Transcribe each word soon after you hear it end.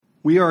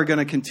We are going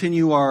to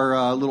continue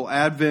our little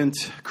Advent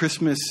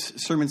Christmas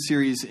sermon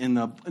series in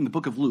the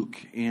book of Luke,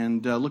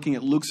 and looking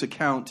at Luke's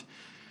account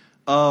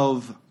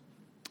of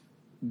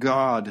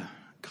God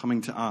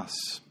coming to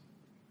us.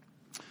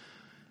 If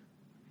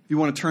you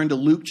want to turn to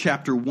Luke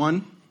chapter 1,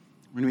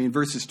 we're going to be in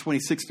verses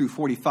 26 through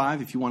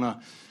 45. If you want to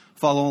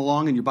follow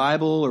along in your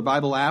Bible or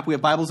Bible app, we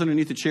have Bibles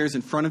underneath the chairs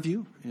in front of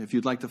you, if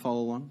you'd like to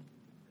follow along.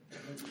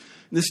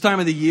 This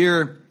time of the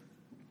year,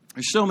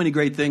 there's so many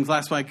great things.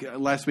 Last week I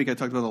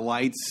talked about the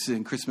lights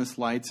and Christmas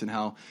lights and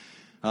how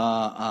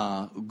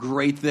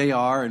great they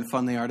are and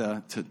fun they are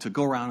to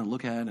go around and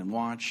look at and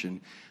watch.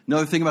 And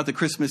another thing about the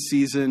Christmas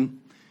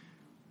season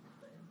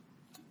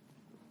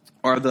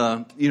are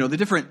the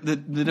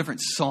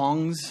different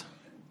songs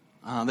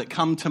that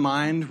come to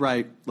mind,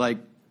 right? Like,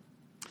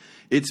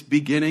 it's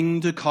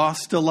beginning to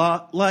cost a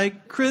lot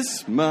like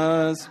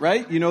Christmas,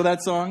 right? You know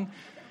that song,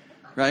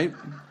 right?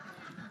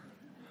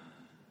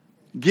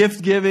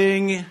 Gift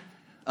giving,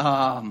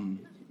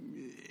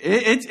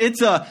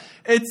 it's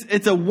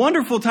a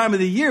wonderful time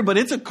of the year, but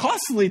it's a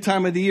costly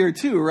time of the year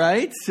too,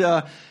 right?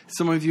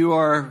 Some of you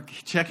are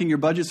checking your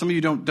budget. Some of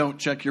you don't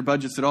check your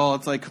budgets at all.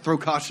 It's like throw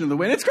caution to the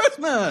wind. It's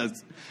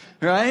Christmas,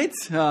 right?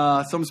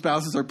 Some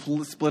spouses are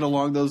split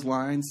along those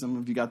lines. Some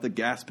of you got the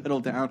gas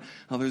pedal down.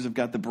 Others have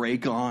got the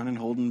brake on and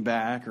holding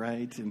back,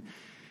 right? And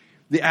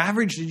the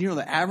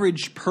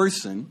average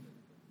person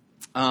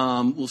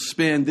will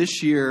spend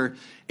this year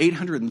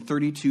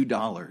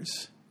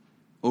 $832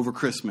 over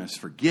Christmas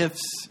for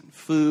gifts and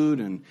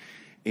food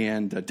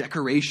and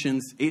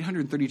decorations.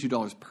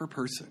 $832 per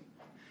person.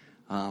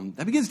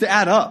 That begins to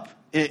add up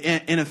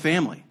in a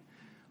family.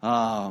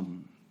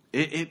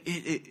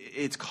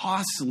 It's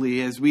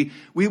costly as we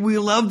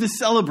love to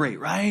celebrate,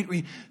 right?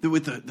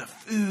 With the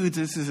foods.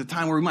 This is a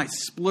time where we might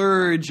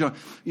splurge.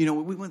 We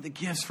want the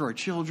gifts for our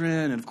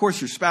children, and of course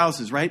your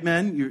spouses, right,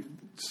 men? You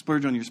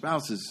splurge on your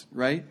spouses,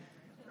 right?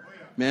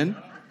 Men,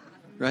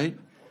 right?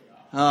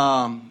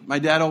 My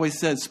dad always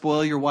said,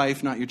 spoil your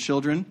wife, not your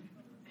children.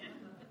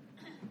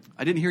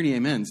 I didn't hear any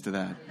amens to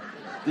that.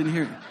 Didn't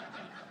hear.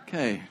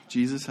 Okay,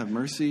 Jesus, have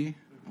mercy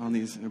on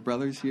these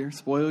brothers here.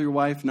 Spoil your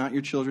wife, not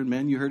your children.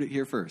 Men, you heard it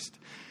here first.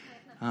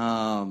 There's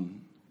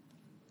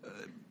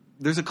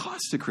a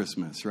cost to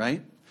Christmas,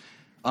 right?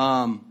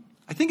 I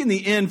think in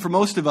the end, for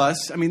most of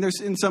us, there's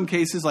in some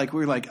cases like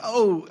we're like,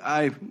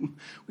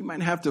 we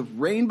might have to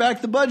rein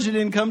back the budget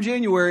in come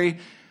January.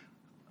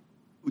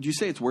 Would you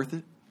say it's worth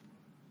it?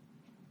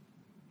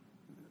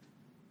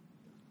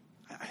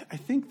 I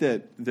think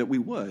that we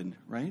would,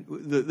 right?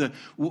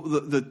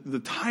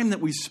 The time that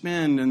we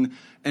spend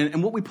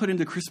and what we put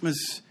into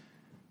Christmas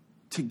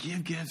to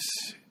give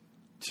gifts,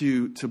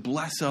 to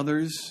bless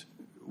others,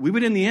 we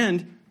would in the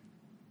end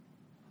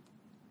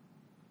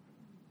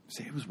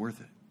say it was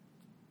worth it.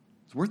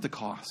 It's worth the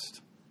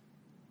cost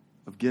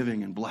of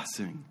giving and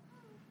blessing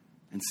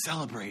and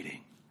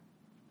celebrating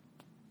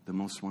the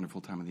most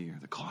wonderful time of the year.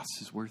 The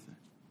cost is worth it.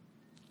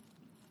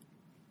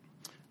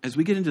 As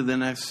we get into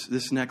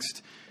this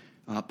next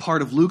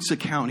part of Luke's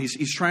account,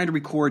 he's trying to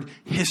record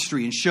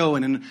history and show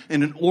in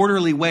an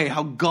orderly way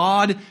how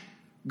God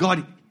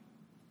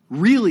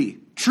really,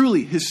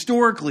 truly,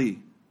 historically,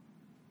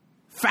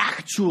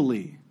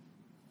 factually,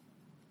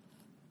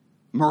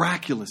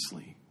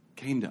 miraculously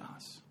came to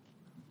us.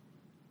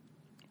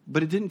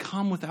 But it didn't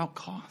come without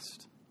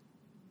cost.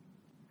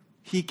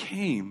 He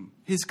came,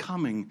 his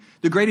coming,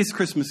 the greatest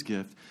Christmas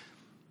gift.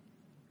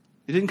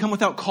 It didn't come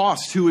without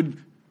cost.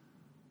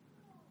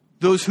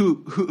 Those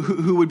who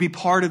would be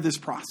part of this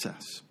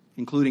process,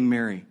 including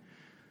Mary.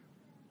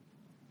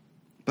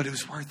 But it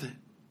was worth it.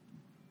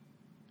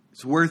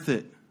 It's worth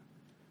it.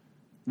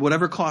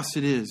 Whatever cost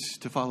it is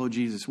to follow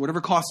Jesus,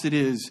 whatever cost it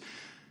is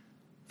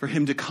for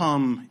him to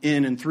come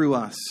in and through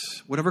us,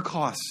 whatever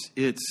costs,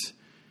 it's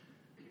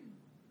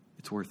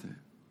worth it.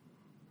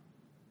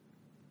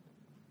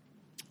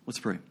 Let's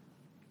pray.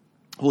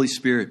 Holy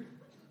Spirit,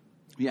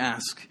 we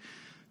ask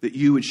that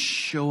you would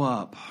show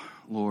up,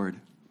 Lord.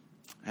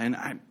 And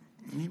I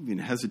even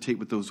hesitate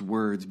with those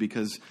words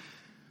because,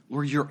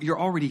 Lord, you're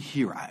already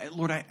here.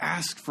 Lord, I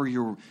ask for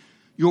your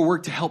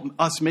work to help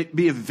us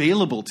be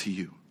available to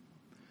you.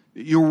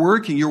 You're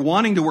working. You're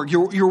wanting to work.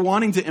 You're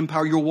wanting to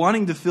empower. You're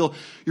wanting to fill.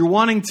 You're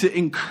wanting to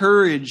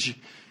encourage.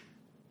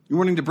 You're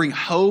wanting to bring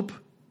hope.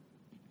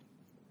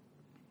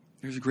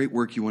 There's a great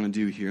work you want to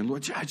do here. And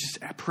Lord, I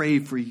pray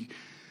for you.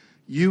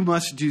 You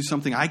must do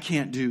something I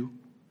can't do.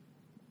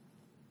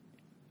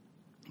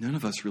 None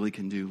of us really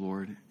can do,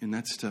 Lord. And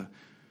that's to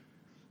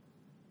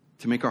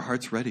make our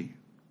hearts ready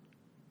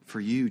for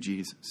you,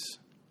 Jesus,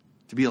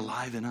 to be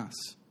alive in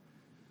us.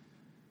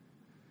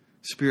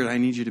 Spirit, I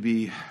need you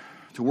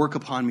to work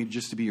upon me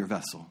just to be your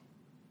vessel,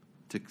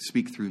 to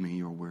speak through me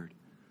your word.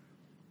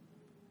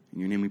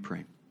 In your name we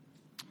pray.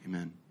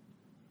 Amen.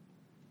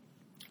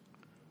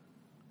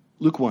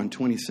 Luke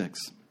 1:26.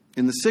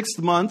 In the 6th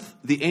month,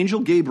 the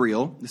angel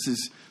Gabriel, this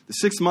is the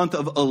 6th month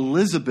of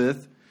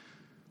Elizabeth,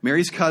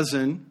 Mary's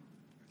cousin,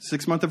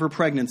 6th month of her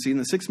pregnancy. In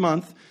the 6th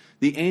month,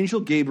 the angel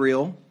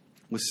Gabriel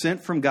was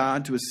sent from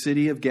God to a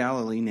city of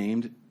Galilee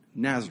named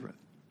Nazareth,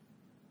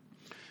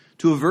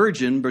 to a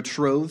virgin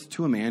betrothed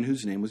to a man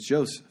whose name was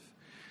Joseph,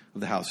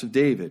 of the house of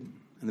David.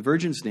 And the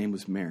virgin's name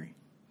was Mary.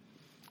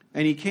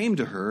 And he came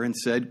to her and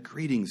said,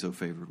 "Greetings, O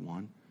favored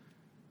one.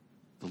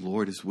 The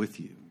Lord is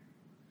with you."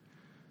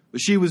 But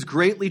she was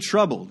greatly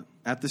troubled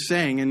at the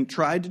saying and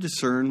tried to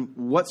discern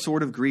what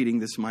sort of greeting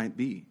this might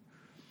be.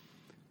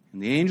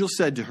 And the angel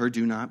said to her,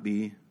 "Do not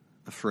be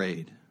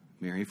afraid,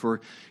 Mary,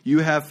 for you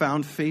have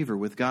found favor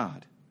with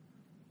God.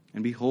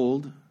 And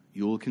behold,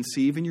 you will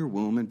conceive in your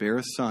womb and bear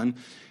a son,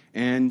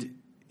 and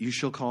you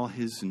shall call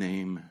his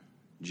name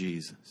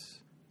Jesus.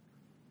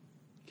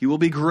 He will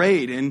be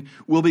great and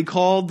will be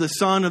called the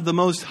Son of the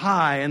Most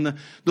High, and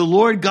the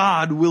Lord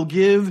God will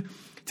give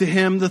to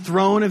him the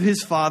throne of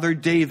his father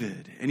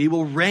David, and he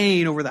will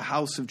reign over the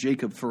house of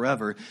Jacob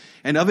forever,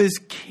 and of his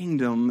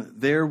kingdom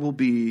there will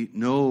be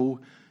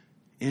no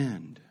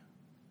end."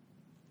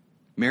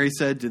 Mary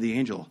said to the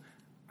angel,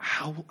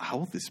 How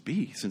will this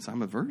be, since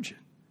I'm a virgin?"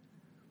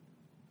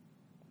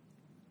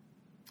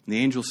 And the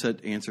angel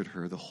answered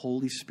her, "The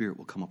Holy Spirit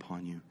will come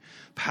upon you.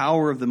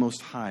 Power of the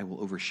Most High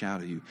will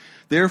overshadow you.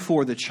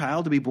 Therefore, the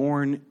child to be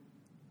born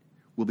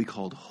will be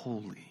called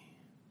Holy,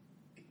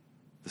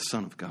 the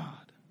Son of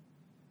God.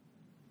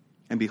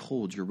 And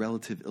behold, your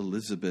relative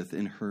Elizabeth,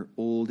 in her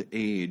old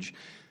age,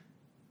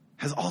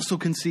 has also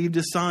conceived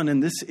a son,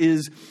 and this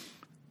is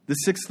the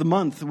 6th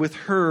month with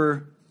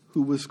her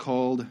who was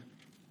called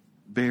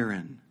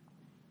barren.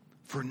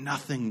 For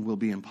nothing will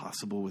be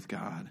impossible with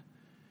God."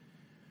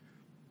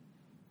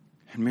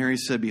 And Mary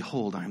said,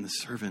 "Behold, I am the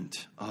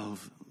servant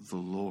of the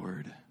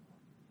Lord.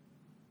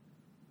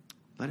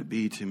 Let it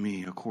be to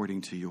me according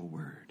to your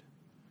word."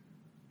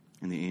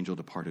 And the angel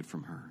departed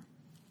from her.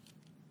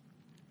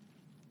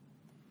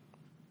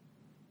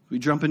 We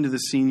jump into the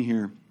scene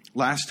here.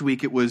 Last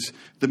week it was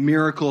the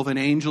miracle of an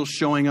angel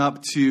showing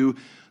up to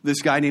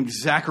this guy named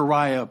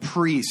Zechariah, a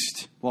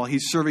priest, while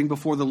he's serving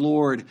before the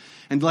Lord,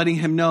 and letting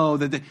him know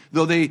that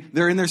though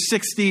they're in their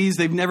 60s,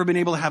 they've never been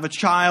able to have a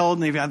child,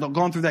 and they've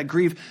gone through that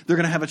grief, they're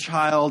going to have a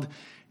child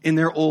in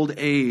their old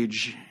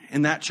age.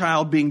 And that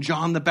child being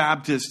John the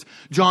Baptist.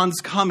 John's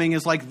coming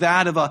is like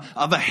that of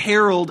a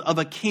herald of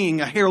a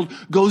king. A herald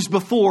goes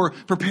before,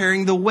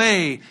 preparing the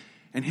way.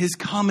 And his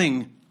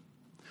coming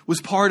was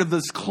part of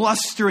this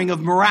clustering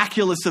of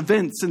miraculous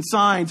events and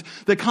signs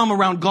that come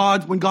around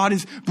God when God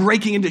is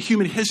breaking into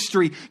human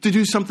history to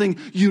do something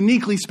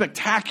uniquely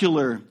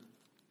spectacular.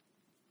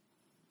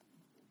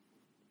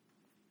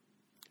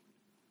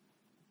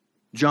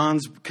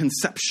 John's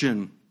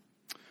conception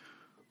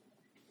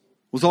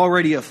was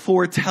already a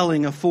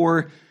foretelling,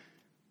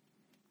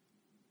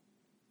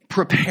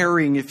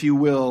 preparing, if you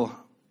will.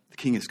 The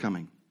king is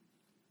coming.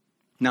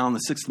 Now, in the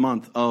 6th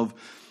month of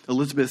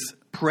Elizabeth's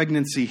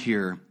pregnancy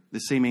here, the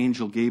same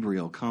angel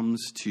Gabriel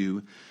comes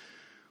to,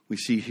 we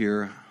see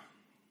here,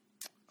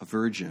 a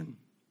virgin.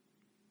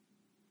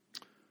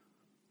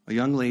 A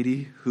young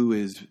lady who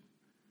is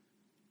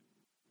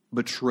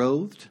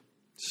betrothed.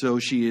 So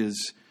she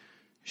is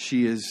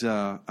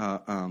wow,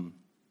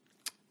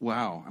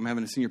 I'm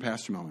having a senior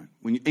pastor moment.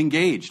 When you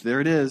engaged,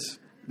 there it is.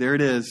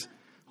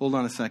 Hold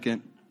on a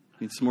second.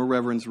 Need some more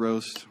reverence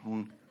roast.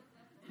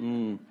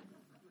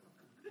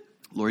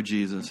 Lord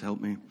Jesus,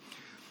 help me.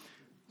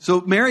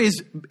 So Mary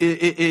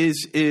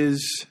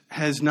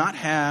has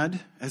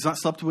not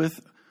slept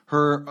with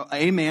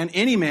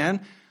any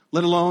man,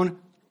 let alone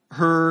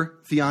her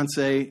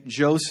fiance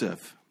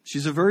Joseph.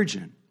 She's a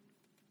virgin.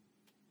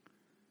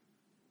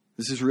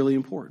 This is really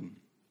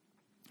important.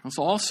 It's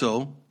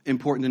also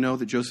important to know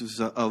that Joseph is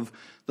of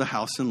the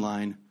house and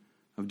line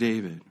of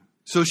David.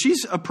 So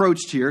she's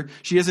approached here.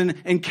 She has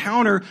an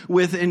encounter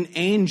with an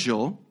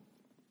angel.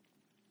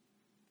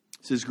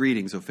 It says,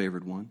 "Greetings, O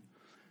favored one.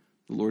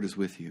 The Lord is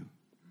with you."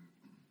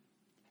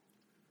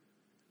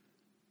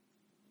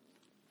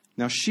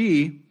 Now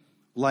she,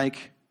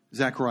 like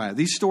Zechariah,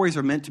 these stories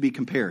are meant to be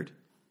compared.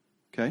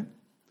 Okay?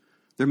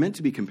 They're meant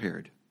to be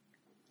compared.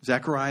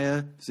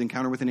 Zechariah's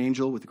encounter with an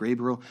angel, with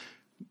Gabriel.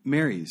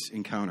 Mary's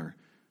encounter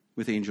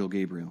with angel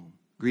Gabriel.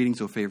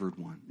 "Greetings, O favored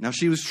one." Now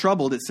she was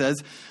troubled, it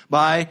says,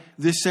 by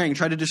this saying.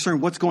 Try to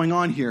discern what's going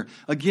on here.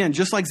 Again,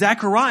 just like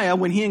Zechariah,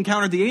 when he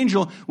encountered the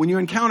angel, when you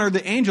encounter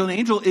the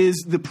angel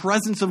is the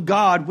presence of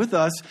God with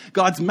us,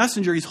 God's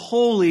messenger. He's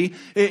holy.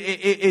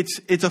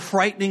 It's a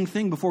frightening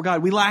thing before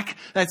God. We lack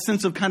that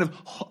sense of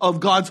of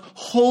God's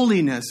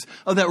holiness,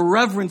 of that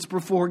reverence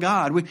before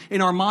God. In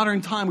our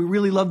modern time, we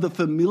really love the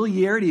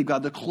familiarity of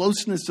God, the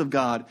closeness of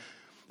God.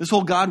 This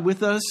whole God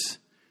with us,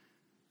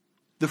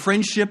 the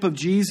friendship of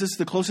Jesus,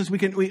 the closest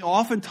we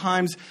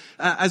oftentimes,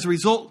 as a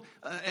result,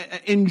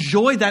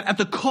 enjoy that at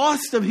the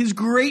cost of his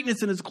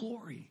greatness and his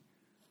glory.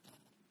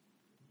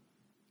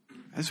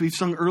 As we've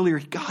sung earlier,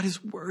 God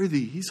is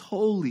worthy. He's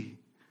holy.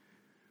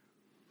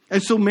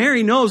 And so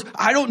Mary knows,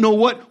 I don't know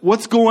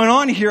what's going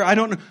on here. I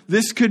don't know.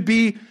 This could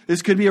be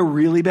a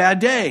really bad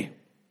day.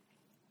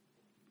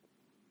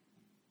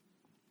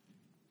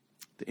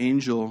 The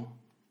angel,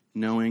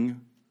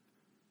 knowing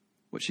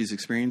what she's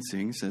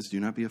experiencing, says, "Do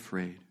not be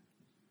afraid.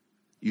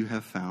 You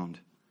have found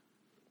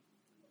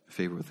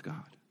favor with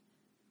God."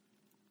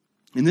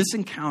 In this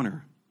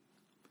encounter,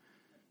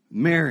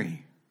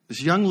 Mary,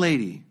 this young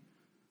lady,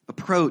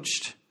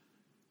 approached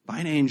by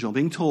an angel,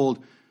 being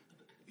told,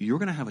 you're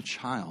going to have a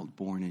child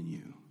born in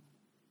you.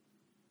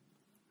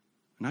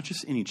 Not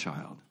just any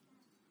child,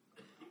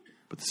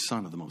 but the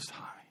Son of the Most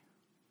High.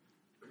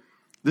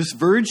 This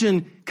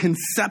virgin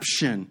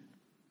conception,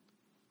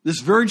 this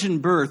virgin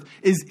birth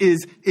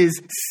is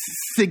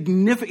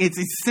significant. It's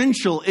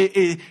essential.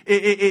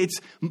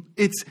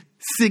 It's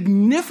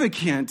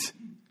significant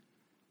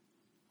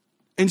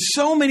in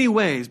so many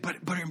ways, but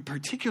in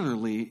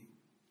particularly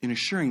in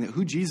assuring that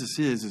who Jesus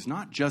is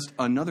not just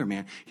another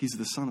man. He's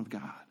the Son of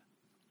God.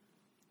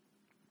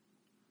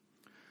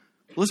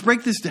 Let's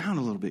break this down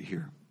a little bit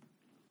here.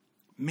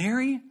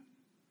 Mary's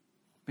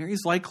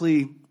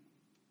likely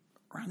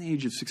around the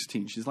age of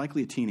 16. She's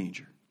likely a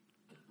teenager.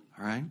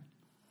 All right? When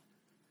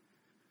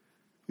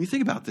you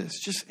think about this,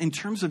 just in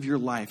terms of your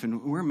life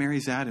and where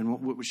Mary's at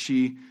and what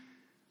she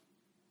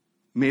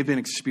may have been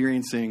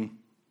experiencing.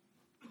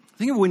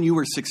 Think of when you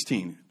were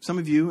 16. Some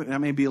of you, that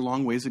may be a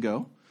long ways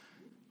ago.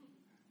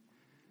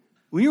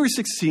 When you were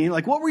 16,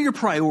 like, what were your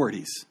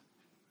priorities?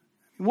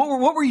 What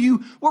were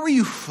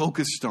you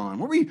focused on?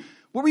 What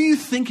were you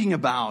thinking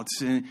about?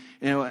 And,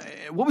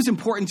 what was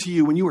important to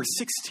you when you were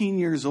 16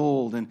 years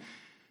old? And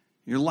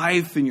your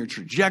life and your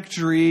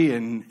trajectory,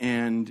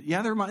 and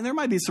yeah, there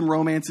might be some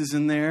romances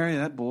in there,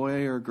 that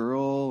boy or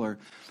girl, or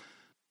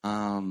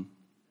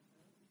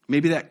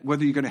maybe that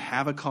whether you're going to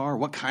have a car,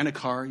 what kind of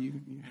car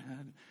you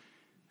had,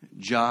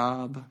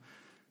 job.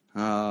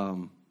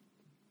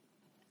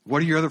 What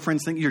do your other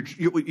friends think?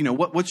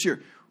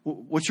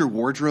 What's your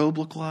wardrobe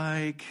look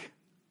like?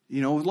 A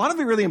lot of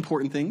the really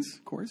important things,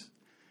 of course.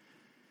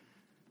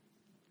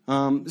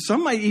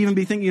 Some might even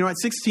be thinking, at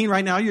 16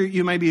 right now,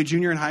 you might be a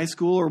junior in high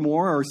school or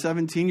more, or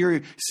 17, you're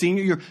a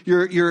senior,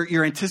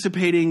 you're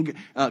anticipating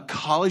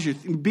college.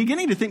 You're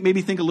beginning to think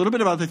a little bit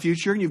about the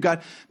future, and you've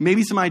got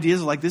maybe some ideas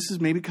of like, this is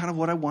maybe kind of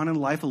what I want in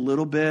life a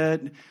little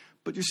bit,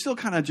 but you're still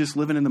kind of just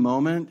living in the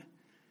moment.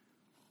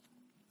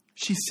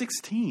 She's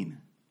 16.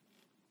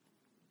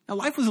 Now,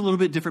 life was a little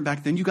bit different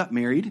back then. You got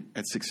married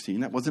at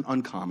 16. That wasn't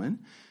uncommon.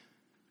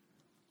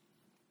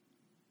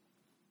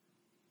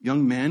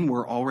 Young men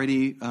were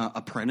already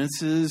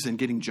apprentices and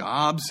getting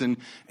jobs and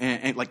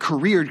like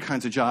career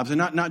kinds of jobs, and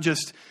not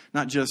just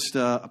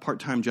a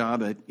part-time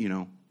job at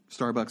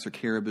Starbucks or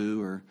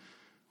Caribou or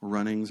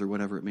Runnings or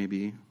whatever it may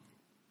be.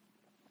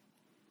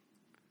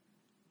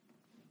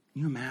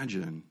 Can you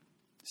imagine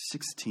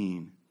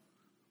 16,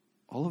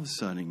 all of a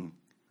sudden,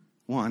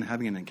 one,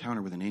 having an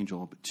encounter with an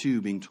angel, but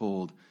two, being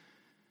told,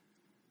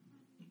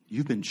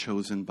 you've been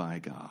chosen by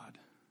God.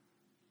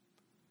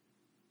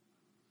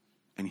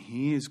 And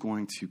he is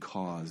going to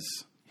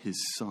cause his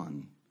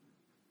son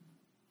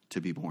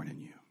to be born in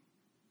you.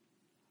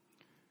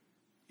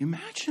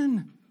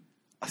 Imagine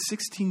a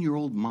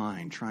 16-year-old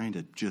mind trying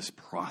to just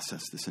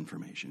process this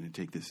information and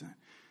take this in.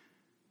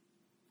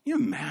 You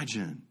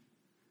imagine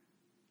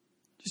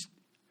just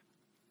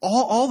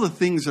all the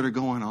things that are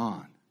going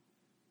on.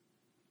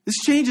 This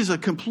changes a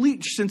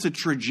complete sense of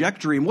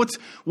trajectory and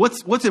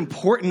what's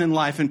important in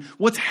life and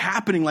what's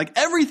happening. Like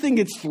everything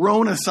gets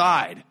thrown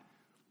aside.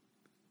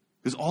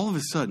 Because all of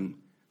a sudden,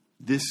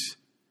 this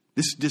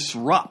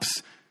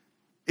disrupts.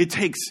 It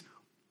takes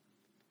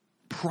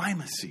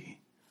priority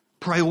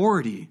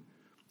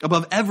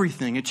above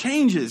everything. It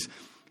changes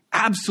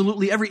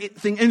absolutely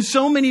everything in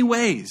so many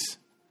ways.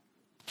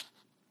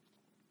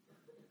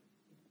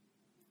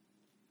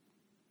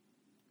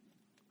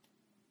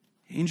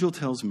 Angel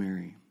tells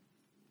Mary,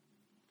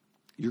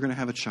 you're going to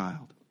have a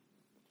child.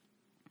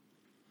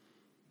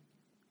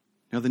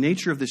 Now, the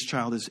nature of this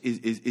child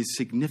is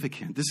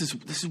significant. This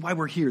is why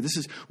we're here. This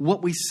is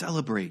what we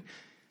celebrate.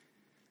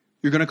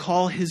 You're going to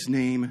call his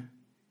name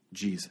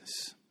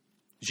Jesus.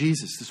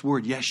 Jesus, this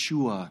word,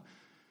 Yeshua,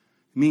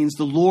 means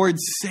the Lord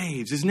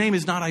saves. His name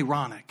is not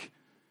ironic.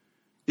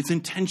 It's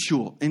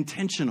intentional.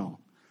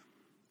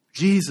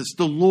 Jesus,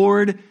 the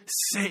Lord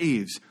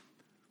saves.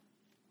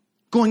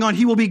 Going on,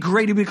 he will be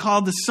great. He will be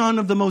called the Son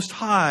of the Most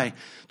High.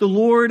 The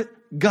Lord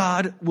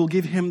God will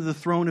give him the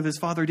throne of his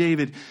father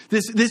David.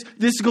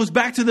 This goes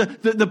back to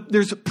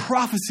there's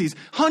prophecies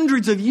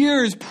hundreds of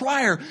years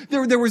prior.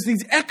 There was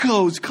these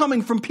echoes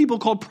coming from people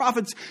called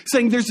prophets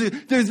saying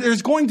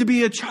there's going to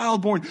be a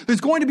child born.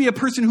 There's going to be a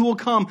person who will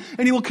come,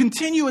 and he will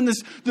continue in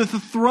the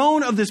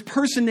throne of this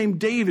person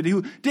named David.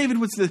 David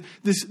was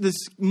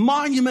this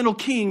monumental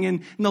king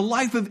in the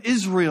life of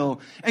Israel.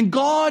 And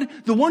God,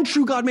 the one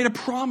true God, made a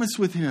promise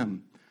with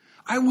him.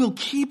 I will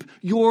keep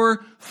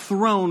your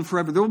throne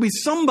forever. There will be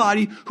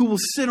somebody who will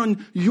sit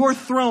on your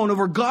throne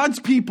over God's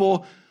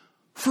people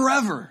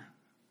forever.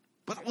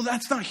 But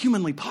that's not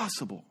humanly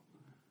possible.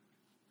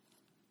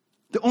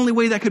 The only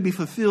way that could be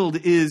fulfilled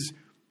is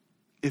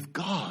if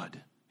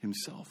God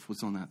himself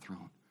was on that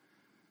throne.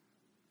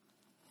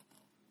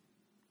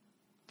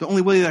 The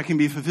only way that can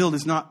be fulfilled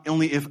is not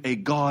only if a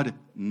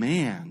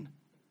God-man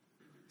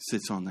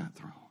sits on that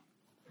throne.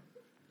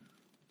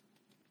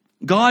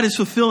 God is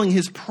fulfilling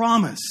his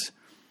promise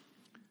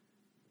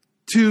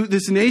to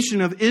this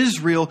nation of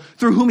Israel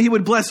through whom he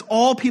would bless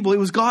all people. It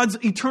was God's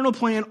eternal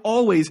plan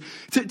always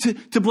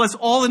to bless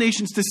all the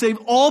nations, to save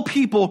all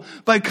people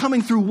by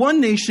coming through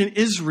one nation,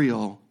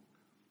 Israel.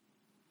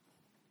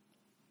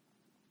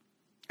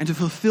 And to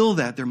fulfill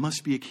that, there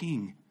must be a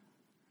king.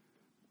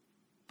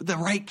 But the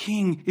right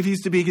king, if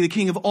he's to be the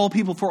king of all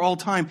people for all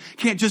time,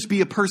 can't just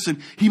be a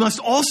person. He must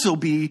also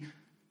be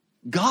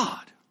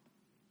God.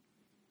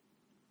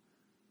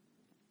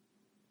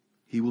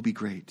 He will be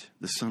great,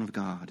 the Son of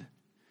God,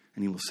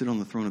 and he will sit on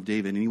the throne of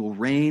David, and he will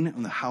reign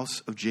on the house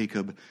of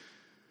Jacob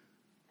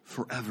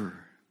forever.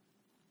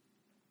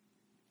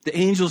 The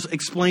angel's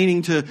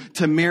explaining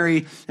to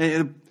Mary,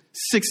 a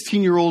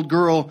 16-year-old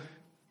girl,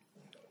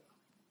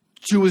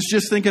 she was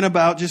just thinking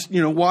about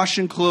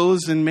washing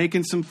clothes and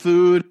making some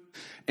food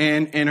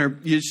and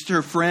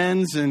her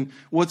friends and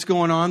what's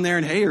going on there.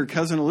 And hey, her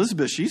cousin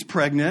Elizabeth, she's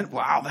pregnant.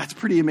 Wow, that's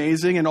pretty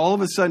amazing. And all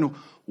of a sudden,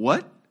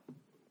 what?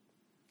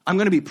 I'm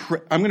going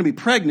to be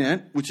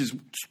pregnant, which is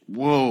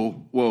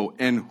whoa.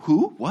 And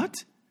who? What?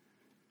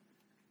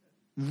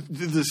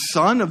 The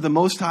son of the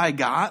Most High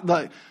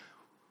God,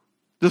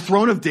 the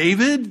throne of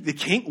David, the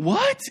king.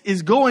 What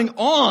is going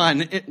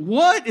on?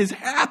 What is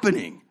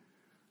happening?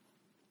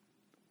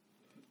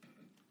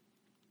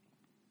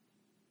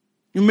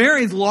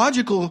 Mary's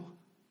logical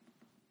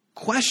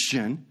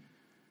question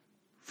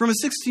from a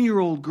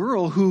 16-year-old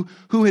girl who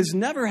has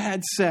never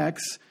had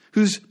sex,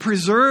 who's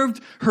preserved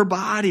her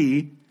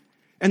body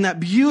and that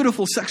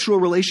beautiful sexual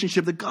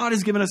relationship that God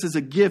has given us as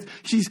a gift.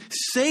 She's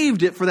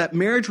saved it for that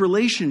marriage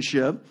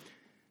relationship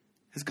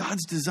as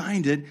God's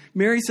designed it.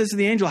 Mary says to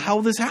the angel, how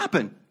will this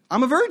happen?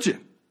 I'm a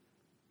virgin.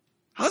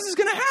 How's this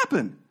going to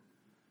happen?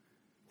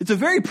 It's a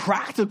very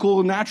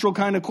practical, natural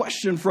kind of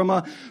question from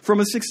a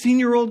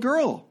 16-year-old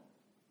girl.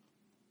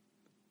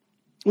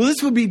 Well,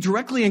 this would be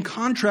directly in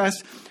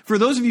contrast for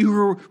those of you who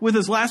were with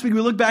us last week.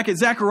 We looked back at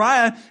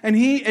Zechariah, and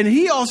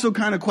he also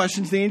kind of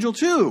questions the angel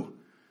too.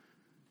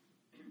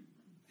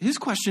 His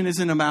question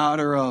isn't a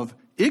matter of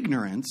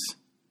ignorance,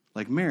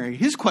 like Mary.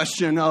 His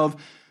question of,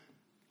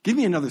 give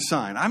me another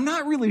sign. I'm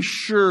not really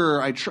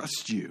sure I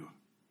trust you.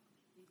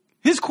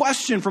 His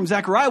question from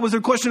Zechariah was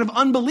a question of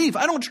unbelief.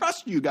 I don't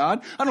trust you,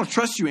 God. I don't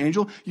trust you,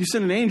 angel. You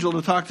sent an angel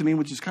to talk to me,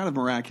 which is kind of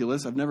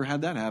miraculous. I've never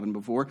had that happen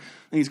before.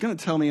 And he's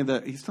telling me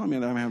that we're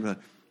going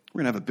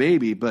to have a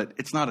baby, but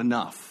it's not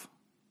enough.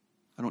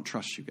 I don't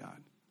trust you, God.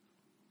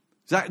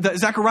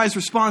 Zechariah's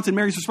response and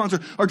Mary's response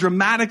are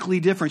dramatically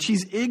different.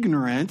 She's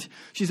ignorant.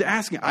 She's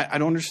asking, I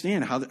don't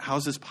understand. How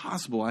is this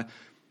possible?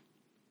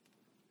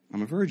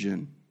 I'm a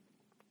virgin.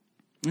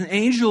 And the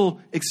angel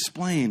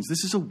explains,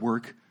 this is a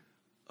work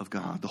of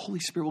God. The Holy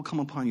Spirit will come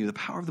upon you. The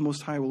power of the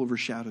Most High will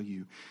overshadow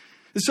you.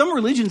 Some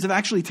religions have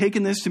actually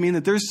taken this to mean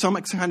that there's some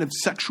kind of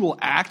sexual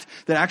act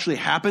that actually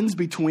happens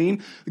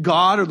between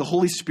God or the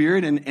Holy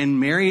Spirit and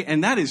Mary,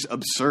 and that is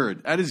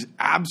absurd. That is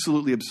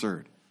absolutely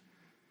absurd.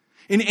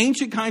 In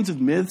ancient kinds of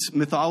myths,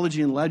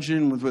 mythology and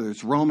legend, whether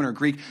it's Roman or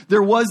Greek,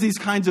 there was these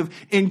kinds of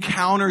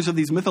encounters of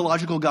these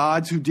mythological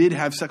gods who did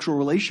have sexual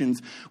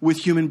relations with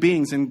human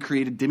beings and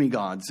created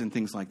demigods and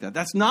things like that.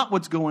 That's not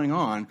what's going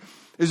on.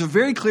 There's a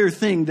very clear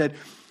thing that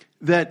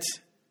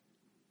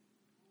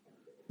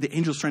the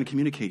angel's trying to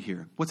communicate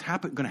here. What's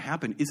going to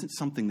happen isn't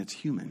something that's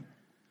human.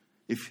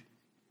 If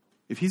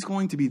he's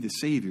going to be the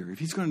Savior,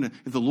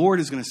 if the Lord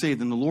is going to save,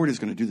 then the Lord is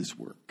going to do this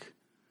work.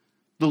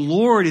 The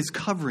Lord is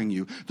covering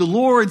you. The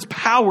Lord's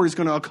power is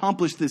going to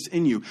accomplish this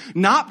in you.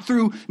 Not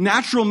through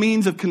natural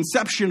means of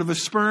conception of a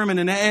sperm and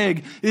an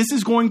egg. This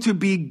is going to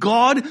be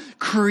God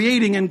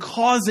creating and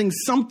causing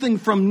something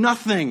from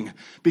nothing,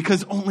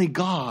 because only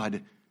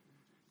God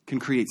can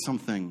create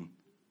something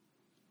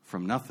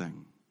from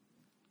nothing.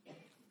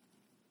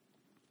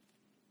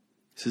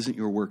 This isn't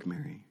your work,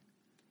 Mary.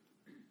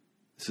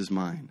 This is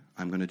mine.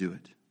 I'm going to do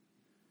it.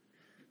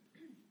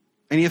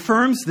 And he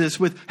affirms this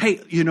with,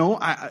 hey,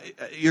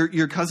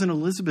 your cousin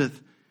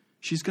Elizabeth,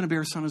 she's going to bear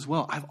a son as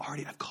well.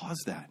 I've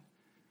caused that.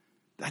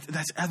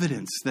 That's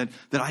evidence that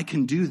I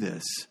can do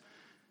this.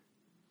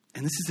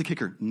 And this is the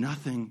kicker.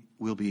 Nothing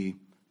will be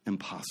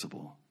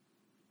impossible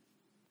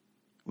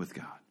with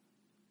God.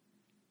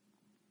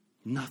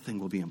 Nothing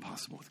will be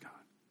impossible with God.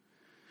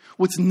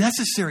 What's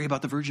necessary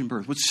about the virgin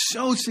birth, what's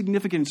so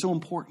significant and so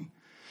important.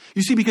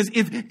 You see, because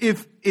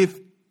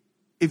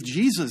if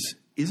Jesus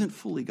isn't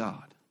fully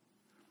God,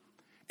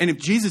 and if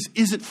Jesus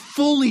isn't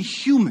fully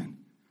human,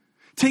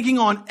 taking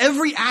on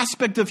every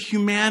aspect of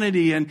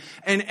humanity, and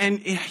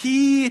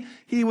he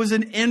was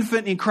an infant,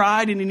 and he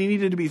cried, and he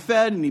needed to be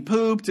fed, and he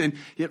pooped, and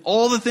he had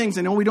all the things.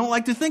 I know we don't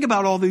like to think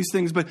about all these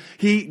things, but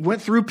he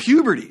went through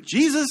puberty.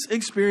 Jesus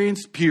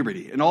experienced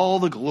puberty and all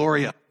the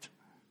glory of it.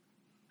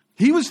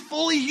 He was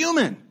fully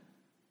human.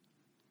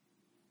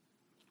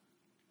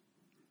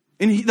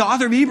 And the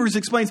author of Hebrews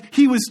explains,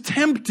 he was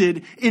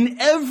tempted in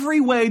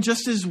every way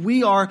just as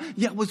we are,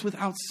 yet was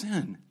without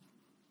sin.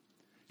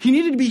 He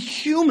needed to be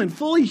human,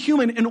 fully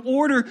human, in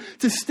order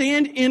to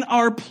stand in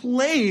our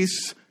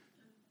place,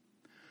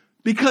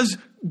 because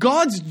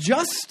God's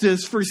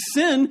justice for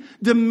sin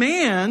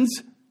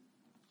demands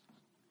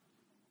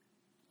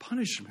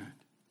punishment,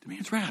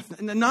 man's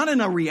wrath. Not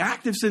in a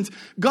reactive sense.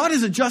 God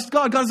is a just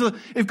God.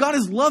 If God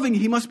is loving,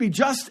 he must be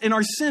just, and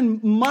our sin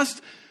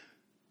must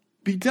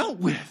be dealt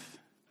with.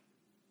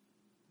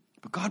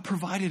 But God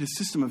provided a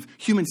system of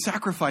human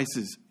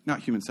sacrifices.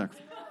 Not human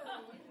sacrifices.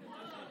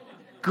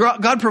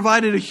 God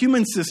provided a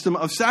human system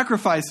of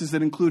sacrifices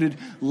that included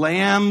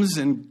lambs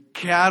and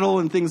cattle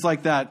and things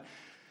like that.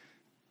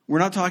 We're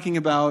not talking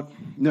about,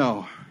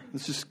 no,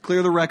 let's just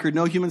clear the record,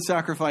 no human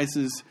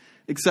sacrifices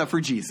except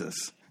for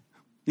Jesus.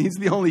 He's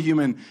the only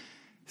human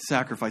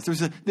sacrifice.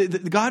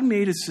 God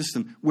made a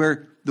system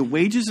where the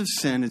wages of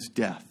sin is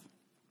death.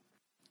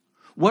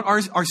 What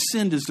our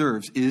sin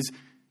deserves is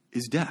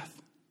death.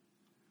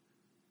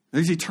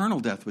 There's eternal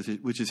death,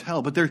 which is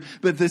hell. But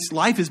this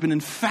life has been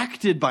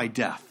infected by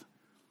death.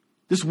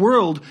 This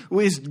world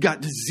has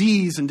got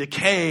disease and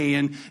decay,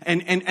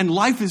 and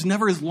life is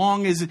never as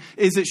long as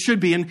it should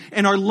be.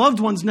 And our loved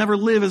ones never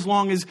live as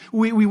long as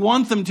we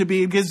want them to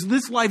be, because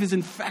this life is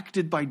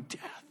infected by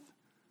death.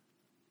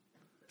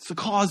 It's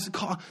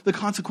the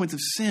consequence of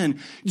sin.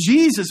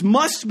 Jesus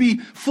must be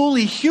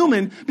fully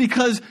human,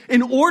 because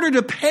in order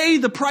to pay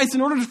the price,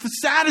 in order to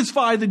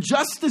satisfy the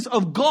justice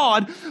of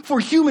God for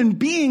human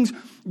beings,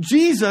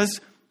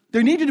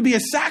 there needed to be a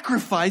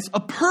sacrifice, a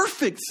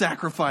perfect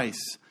sacrifice.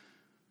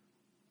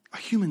 A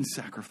human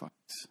sacrifice.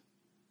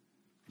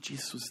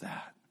 Jesus was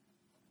that.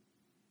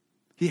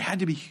 He had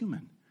to be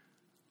human.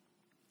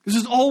 This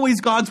is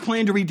always God's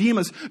plan to redeem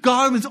us.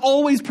 God was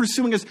always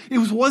pursuing us. It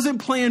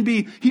wasn't plan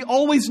B. He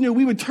always knew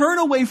we would turn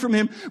away from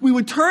him. We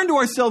would turn to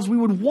ourselves. We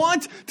would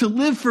want to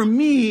live for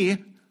me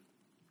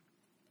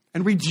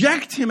and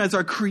reject him as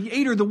our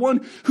creator, the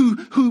one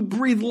who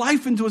breathed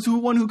life into us, the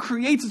one who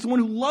creates us, the one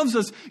who loves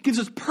us, gives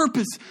us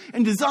purpose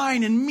and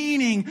design and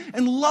meaning,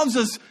 and loves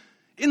us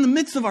in the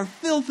midst of our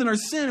filth and our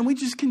sin. And we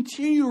just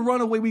continue to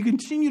run away. We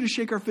continue to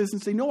shake our fists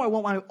and say, no, I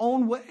want my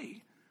own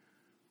way.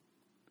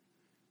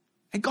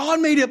 And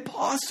God made it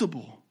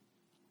possible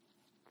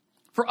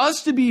for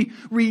us to be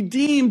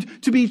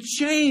redeemed, to be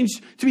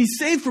changed, to be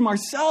saved from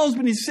ourselves,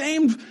 but He's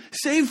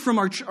saved from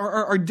our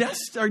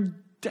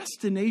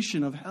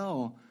destination of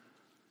hell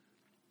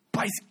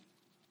by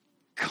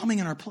coming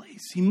in our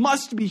place. He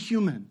must be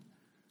human.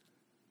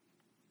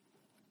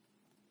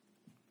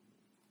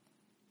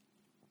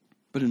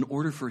 But in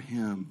order for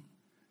him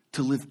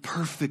to live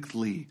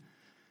perfectly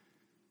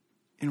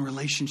in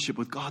relationship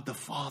with God the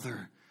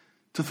Father,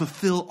 to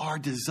fulfill our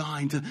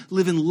design, to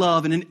live in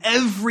love, and in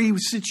every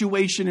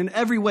situation, in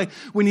every way,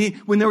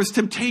 when there was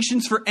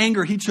temptations for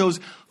anger, he chose,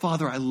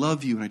 Father, I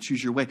love you and I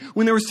choose your way.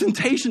 When there was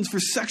temptations for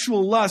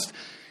sexual lust,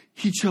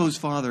 he chose,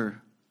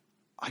 Father,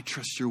 I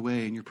trust your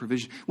way and your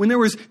provision. When there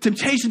was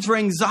temptations for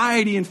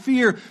anxiety and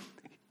fear,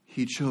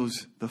 he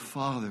chose the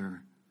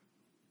Father.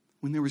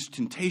 When there was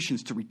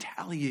temptations to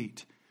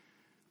retaliate,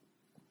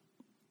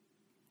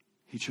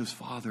 he chose,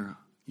 Father,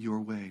 your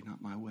way,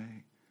 not my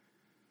way.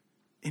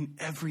 In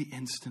every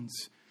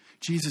instance,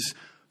 Jesus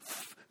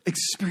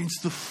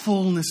experienced the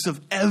fullness of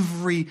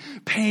every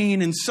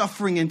pain and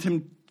suffering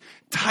and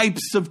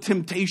types of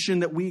temptation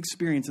that we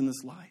experience in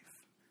this life.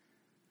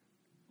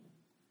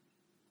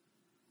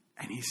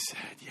 And he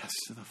said yes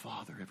to the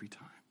Father every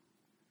time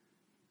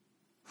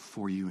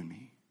for you and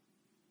me.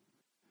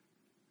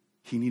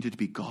 He needed to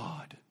be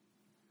God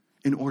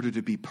in order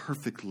to be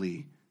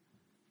perfectly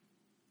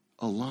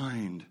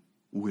aligned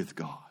with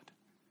God.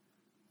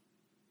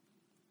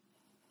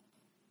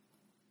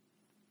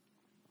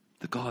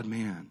 The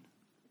God-man.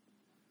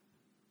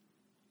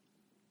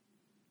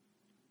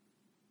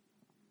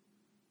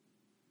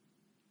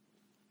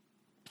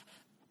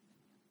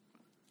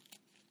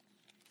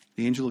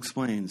 The angel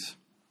explains,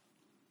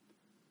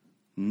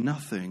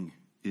 nothing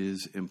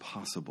is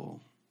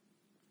impossible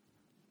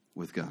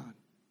with God.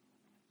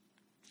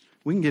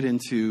 We can get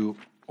into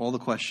all the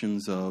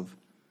questions of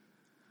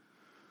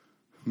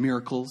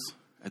miracles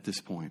at this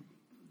point.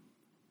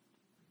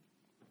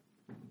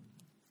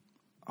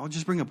 I'll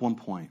just bring up one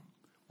point.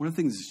 One of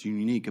the things that's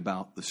unique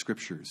about the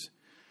Scriptures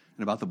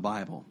and about the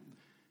Bible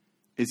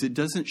is it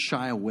doesn't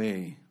shy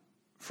away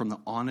from the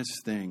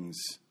honest things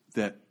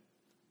that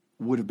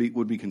would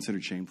be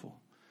considered shameful.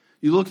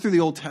 You look through the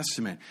Old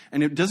Testament,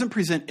 and it doesn't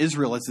present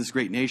Israel as this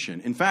great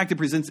nation. In fact, it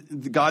presents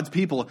God's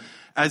people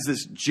as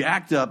this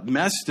jacked up,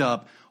 messed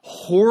up,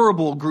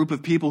 horrible group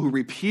of people who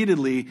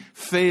repeatedly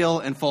fail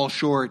and fall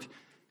short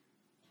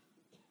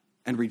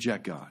and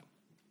reject God.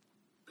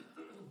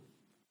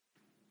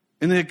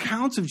 In the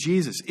accounts of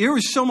Jesus, there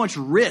was so much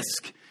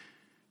risk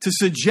to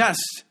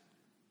suggest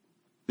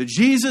that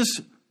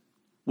Jesus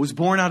was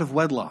born out of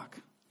wedlock.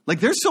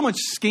 Like, there's so much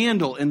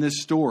scandal in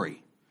this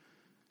story.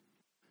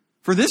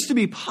 For this to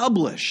be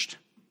published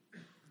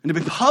and to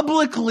be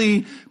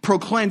publicly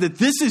proclaimed that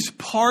this is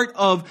part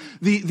of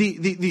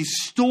the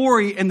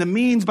story and the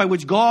means by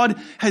which God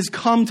has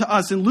come to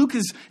us. And Luke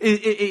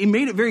he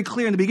made it very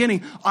clear in the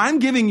beginning, I'm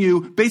giving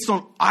you, based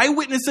on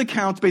eyewitness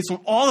accounts, based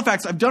on all the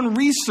facts, I've done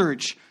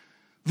research,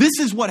 this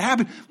is what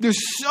happened. There's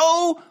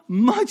so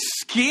much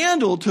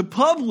scandal to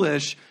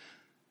publish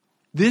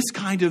this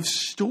kind of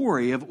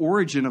story of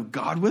origin of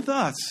God with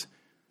us.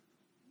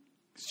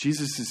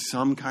 Jesus is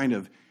some kind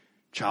of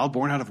child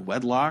born out of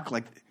wedlock?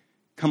 Like,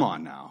 come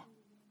on now.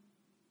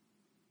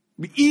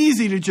 It'd be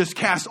easy to just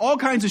cast all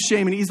kinds of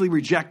shame and easily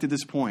reject at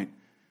this point.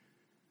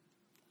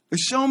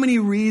 There's so many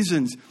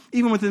reasons,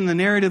 even within the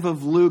narrative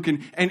of Luke,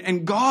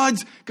 and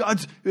God's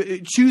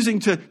choosing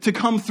to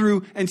come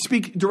through and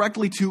speak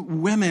directly to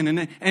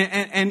women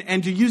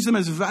and to use them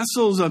as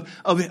vessels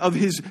of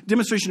his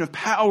demonstration of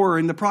power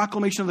and the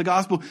proclamation of the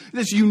gospel.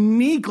 That's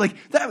unique. Like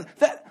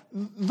that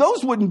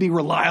those wouldn't be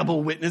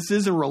reliable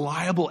witnesses and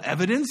reliable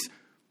evidence.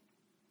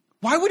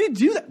 Why would he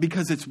do that?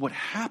 Because it's what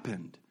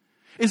happened.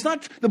 It's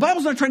not, the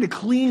Bible's not trying to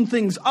clean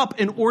things up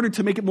in order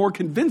to make it more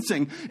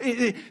convincing.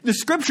 The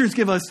scriptures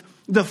give us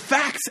the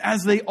facts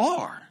as they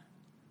are.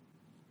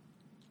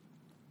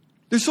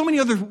 There's so many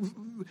other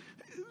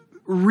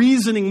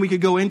reasoning we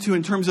could go into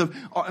in terms of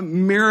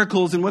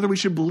miracles and whether we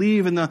should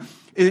believe in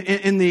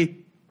the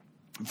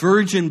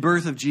virgin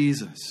birth of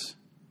Jesus.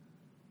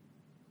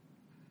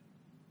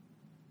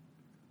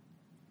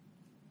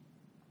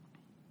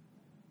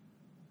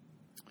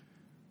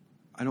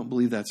 I don't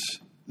believe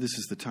this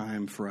is the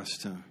time for us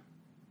to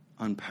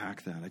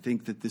unpack that. I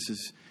think that this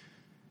is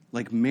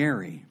like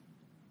Mary.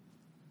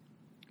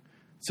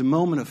 It's a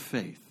moment of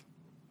faith.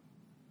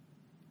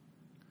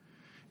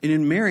 And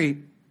in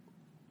Mary,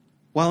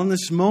 while in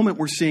this moment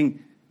we're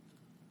seeing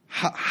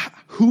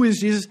who is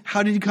Jesus?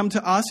 How did he come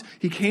to us?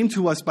 He came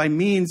to us by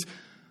means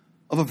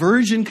of a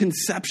virgin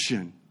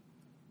conception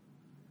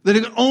that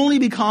it could only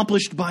be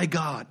accomplished by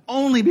God.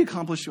 Only be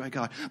accomplished by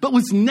God. But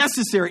was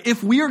necessary.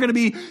 If we are going to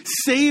be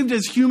saved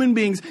as human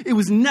beings, it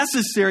was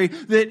necessary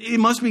that it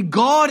must be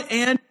God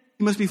and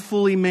he must be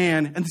fully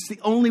man. And it's the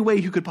only way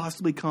he could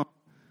possibly come.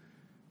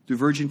 Through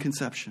virgin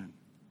conception.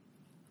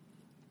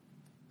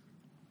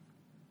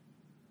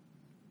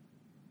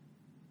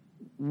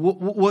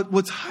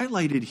 What's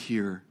highlighted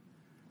here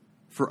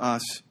for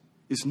us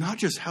is not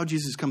just how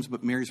Jesus comes,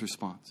 but Mary's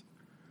response.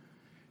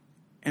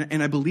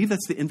 And I believe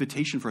that's the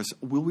invitation for us.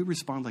 Will we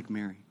respond like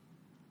Mary?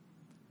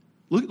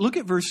 Look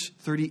at verse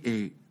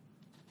 38.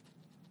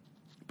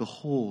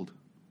 Behold,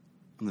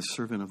 I'm the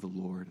servant of the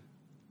Lord.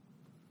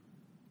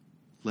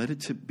 Let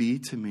it be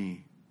to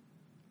me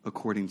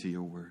according to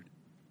your word.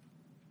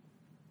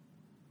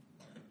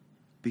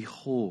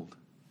 Behold.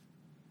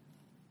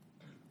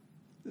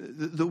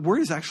 The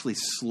word is actually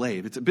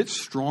slave. It's a bit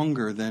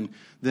stronger than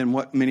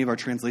what many of our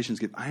translations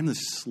give. I am the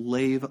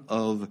slave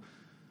of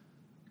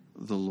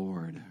the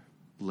Lord.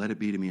 Let it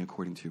be to me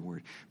according to your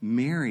word.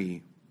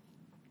 Mary's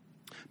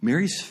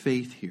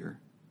faith here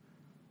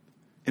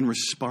in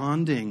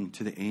responding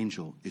to the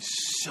angel is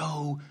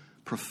so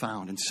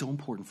profound and so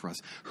important for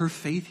us. Her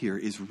faith here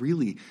is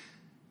really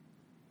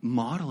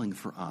modeling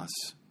for us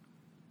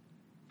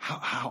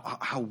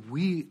how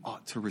we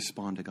ought to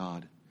respond to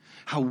God,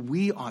 how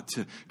we ought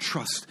to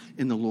trust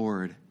in the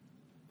Lord.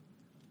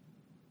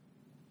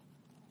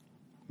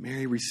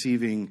 Mary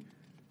receiving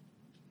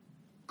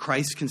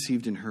Christ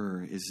conceived in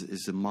her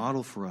is a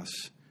model for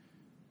us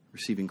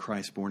receiving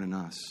Christ born in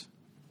us.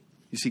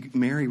 You see,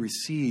 Mary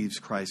receives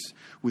Christ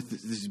with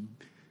this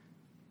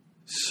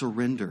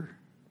surrender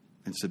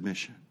and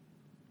submission.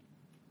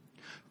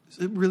 It's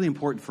really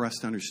important for us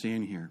to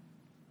understand here.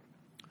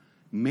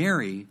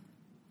 Mary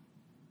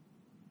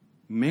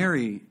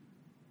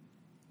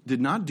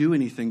did not do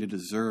anything to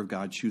deserve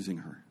God choosing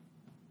her.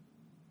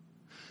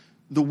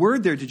 The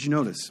word there, did you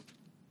notice?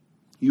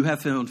 You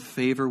have found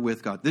favor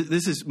with God.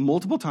 This is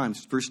multiple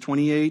times. Verse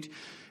 28,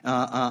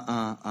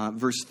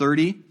 verse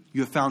 30.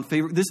 You have found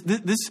favor.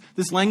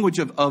 This language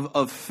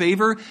of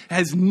favor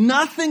has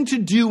nothing to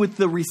do with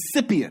the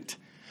recipient.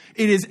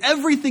 It is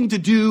everything to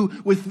do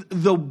with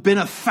the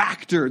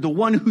benefactor, the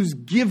one who's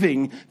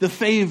giving the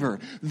favor.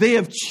 They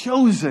have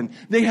chosen.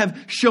 They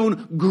have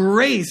shown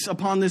grace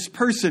upon this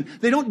person.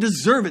 They don't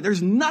deserve it.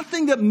 There's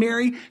nothing that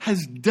Mary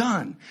has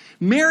done.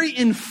 Mary,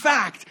 in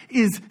fact,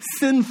 is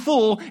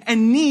sinful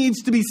and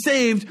needs to be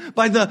saved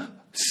by the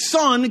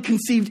Son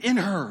conceived in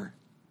her.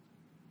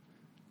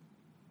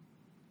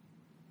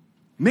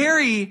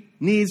 Mary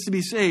needs to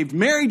be saved.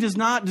 Mary does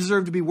not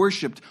deserve to be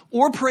worshiped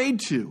or prayed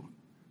to.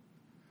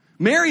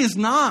 Mary is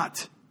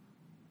not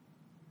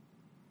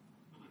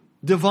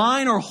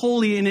divine or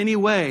holy in any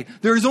way.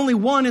 There is only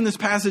one in this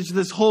passage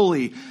that's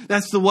holy.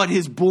 That's the what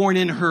is born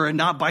in her, and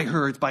not by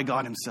her. It's by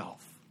God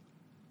himself.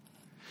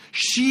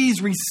 She's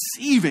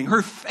receiving,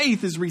 her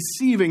faith is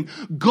receiving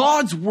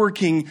God's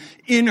working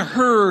in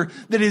her.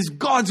 That is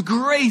God's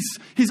grace,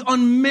 his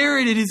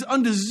unmerited, his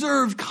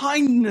undeserved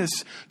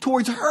kindness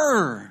towards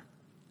her.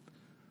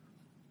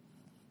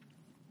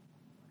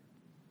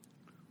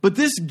 But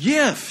this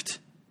gift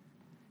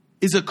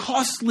is a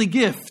costly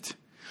gift.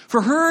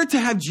 For her to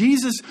have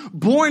Jesus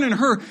born in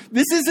her,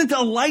 this isn't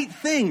a light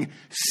thing.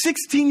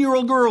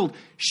 16-year-old girl,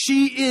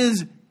 she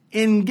is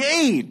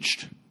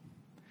engaged.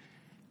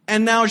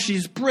 And now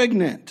she's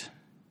pregnant.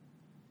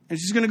 And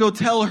she's going to go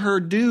tell her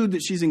dude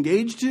that she's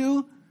engaged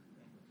to.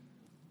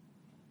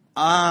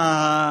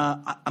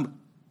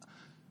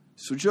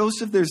 So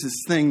Joseph, there's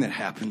this thing that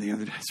happened the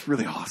other day. It's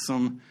really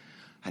awesome.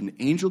 I had an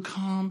angel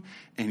come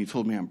and he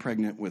told me I'm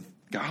pregnant with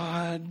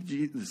God,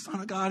 the Son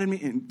of God in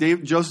me.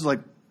 And Joseph's like,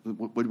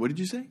 what did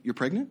you say? You're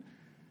pregnant?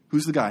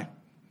 Who's the guy?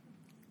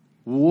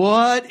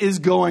 What is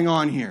going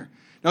on here?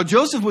 Now,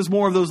 Joseph was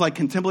more of those like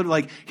contemplative,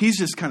 like he's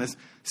just kind of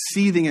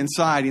seething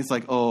inside. He's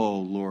like, oh,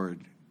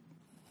 Lord,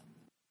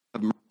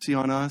 have mercy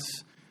on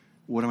us.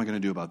 What am I going to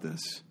do about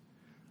this?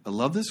 I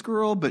love this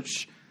girl, but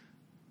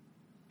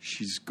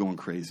she's going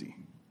crazy.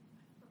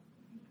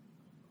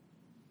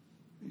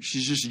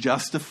 She's just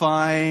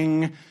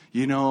justifying,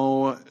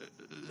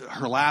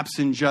 her lapse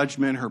in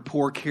judgment, her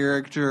poor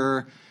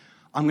character.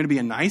 I'm going to be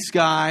a nice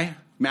guy.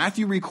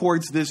 Matthew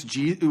records this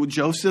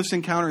Joseph's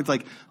encounter. It's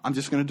like, I'm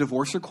just going to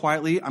divorce her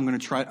quietly. I don't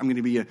want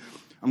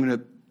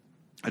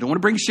to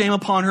bring shame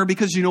upon her,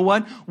 because you know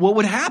what? What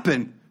would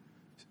happen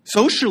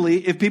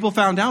socially if people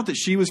found out that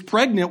she was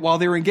pregnant while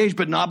they were engaged,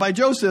 but not by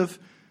Joseph?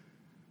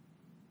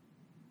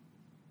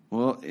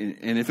 Well,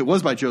 and if it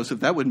was by Joseph,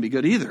 that wouldn't be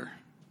good either.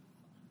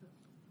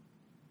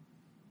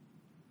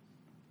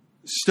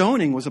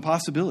 Stoning was a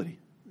possibility.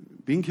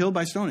 Being killed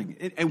by stoning.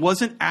 It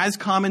wasn't as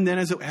common then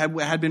as it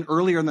had been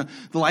earlier in the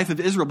life of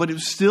Israel, but it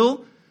was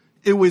still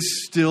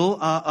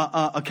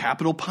a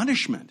capital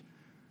punishment.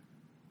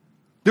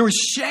 There was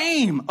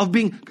shame of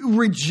being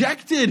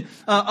rejected,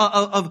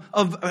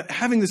 of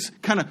having this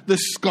kind of the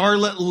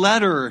scarlet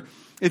letter,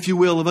 if you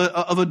will,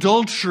 of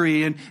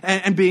adultery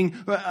and being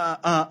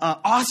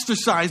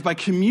ostracized by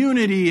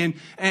community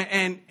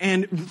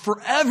and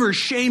forever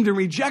shamed and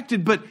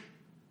rejected. But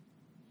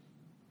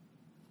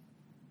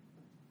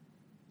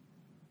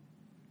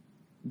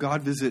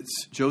God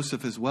visits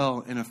Joseph as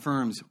well and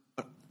affirms,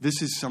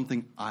 this is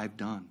something I've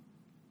done.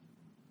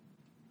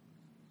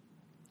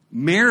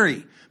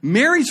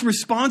 Mary's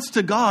response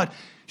to God,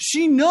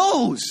 she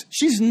knows.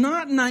 She's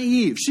not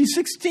naive. She's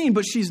 16,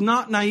 but she's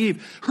not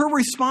naive. Her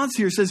response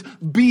here says,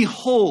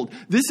 behold.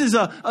 This is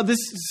this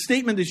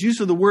statement, this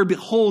use of the word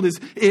behold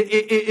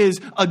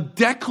is a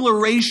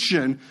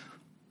declaration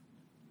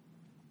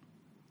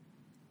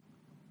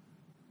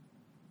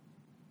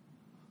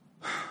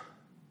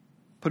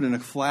putting a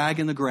flag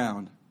in the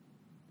ground.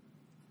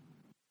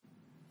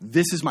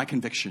 This is my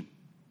conviction.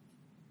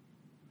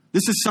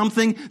 This is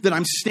something that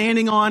I'm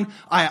standing on.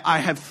 I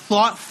have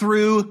thought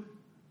through.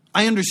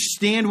 I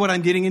understand what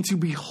I'm getting into.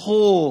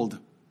 Behold.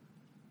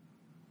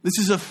 This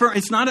is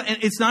it's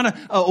not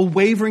a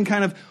wavering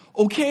kind of,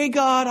 okay,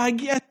 God, I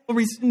guess.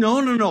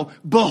 No.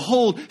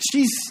 Behold.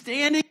 She's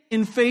standing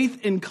in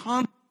faith and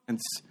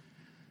confidence.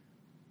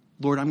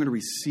 Lord, I'm going to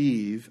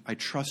receive. I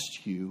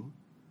trust you.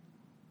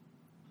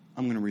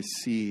 I'm going to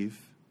receive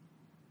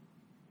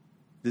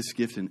this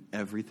gift and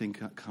everything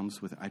comes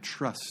with it. I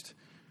trust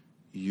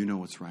you know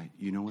what's right.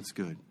 You know what's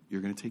good.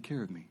 You're going to take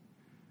care of me.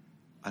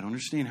 I don't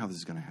understand how this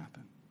is going to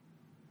happen.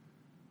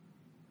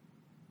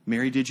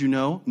 Mary, did you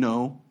know?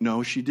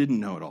 No, she didn't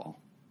know it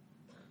all.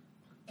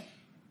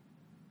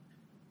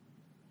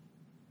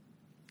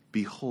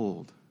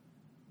 Behold,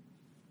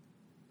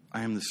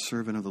 I am the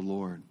servant of the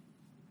Lord.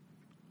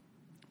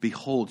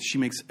 Behold, she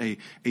makes a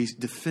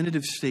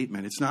definitive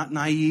statement. It's not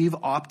naive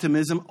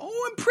optimism.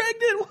 Oh, I'm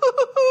pregnant.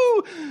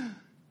 Woo-hoo-hoo.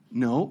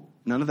 No,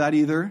 none of that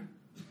either.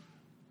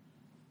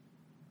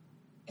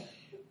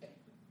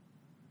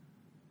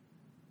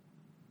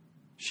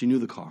 She knew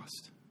the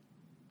cost.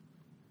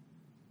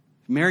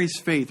 Mary's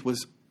faith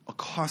was a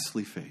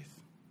costly faith.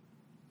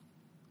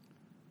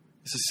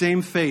 It's the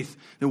same faith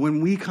that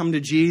when we come to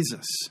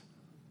Jesus,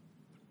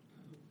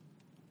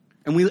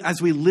 and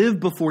as we live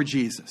before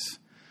Jesus,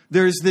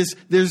 there's this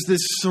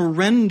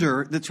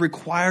surrender that's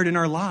required in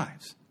our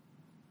lives.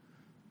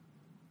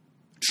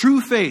 True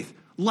faith,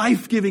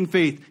 life-giving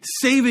faith,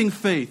 saving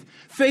faith,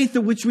 faith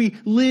in which we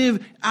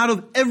live out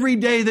of every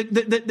day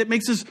that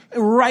makes us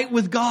right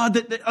with God,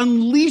 that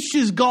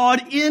unleashes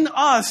God in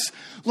us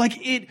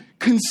like it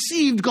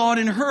conceived God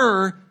in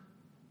her,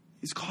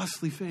 is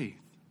costly faith.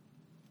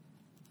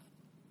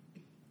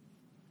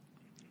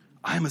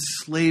 I am a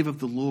slave of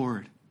the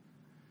Lord.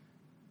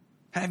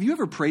 Have you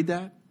ever prayed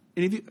that?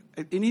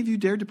 Any of you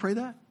dared to pray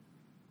that?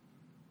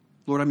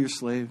 Lord, I'm your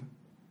slave.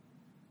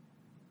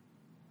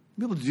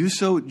 Be able to do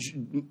so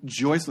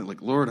joyously,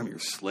 like, Lord, I'm your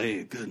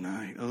slave. Good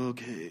night.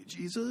 Okay,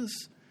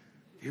 Jesus,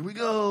 here we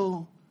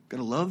go. Got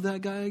to love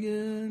that guy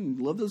again,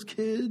 love those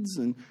kids,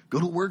 and go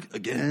to work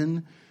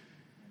again.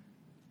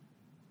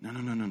 No.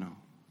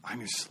 I'm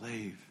your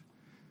slave.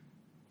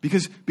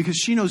 Because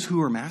she knows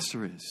who her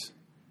master is.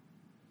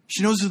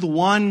 She knows who the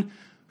one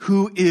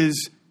who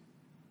is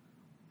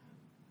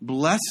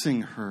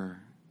blessing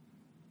her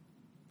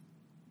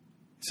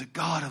is a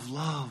God of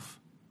love.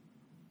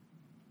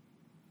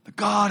 The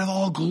God of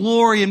all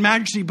glory and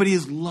majesty, but he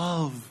is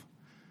love.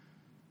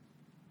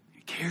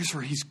 He cares for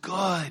her. He's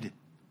good.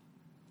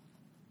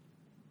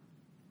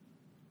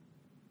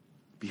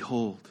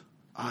 Behold,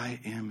 I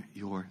am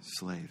your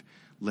slave.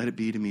 Let it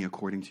be to me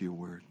according to your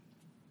word.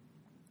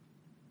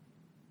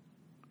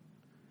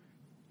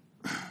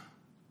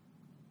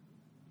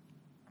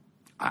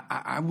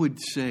 I would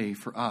say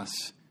for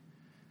us,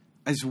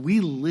 as we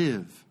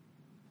live,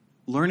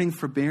 learning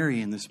from Mary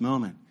in this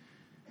moment,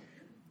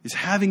 is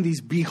having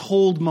these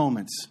behold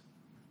moments.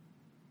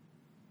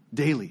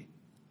 daily.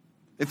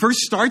 It first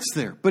starts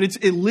there, but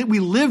we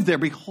live there.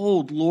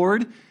 Behold,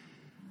 Lord,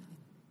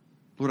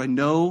 I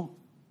know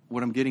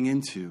what I'm getting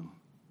into,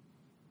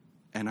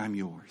 and I'm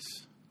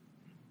yours.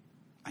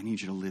 I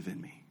need you to live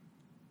in me.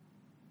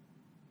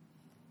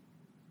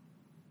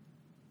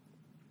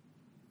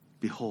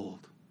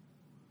 Behold.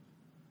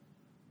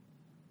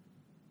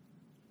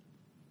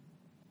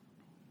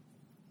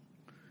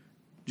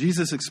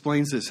 Jesus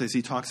explains this as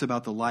he talks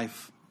about the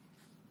life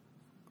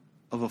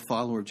of a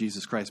follower of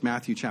Jesus Christ.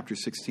 Matthew chapter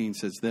 16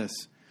 says this.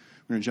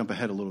 We're going to jump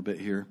ahead a little bit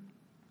here.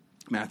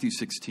 Matthew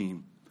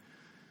 16.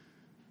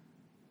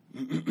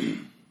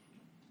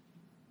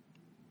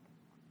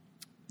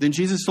 Then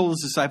Jesus told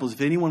his disciples,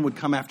 if anyone would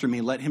come after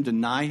me, let him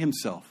deny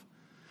himself,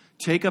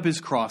 take up his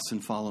cross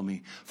and follow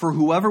me. For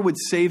whoever would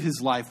save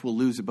his life will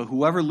lose it, but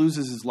whoever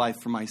loses his life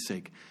for my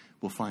sake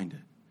will find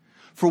it.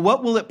 For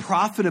what will it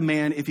profit a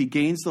man if he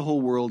gains the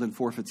whole world and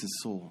forfeits his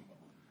soul?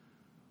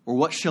 Or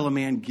what shall a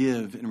man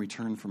give in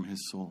return from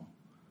his soul?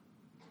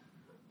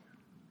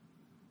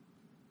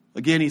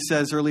 Again, he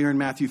says earlier in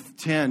Matthew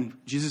 10,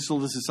 Jesus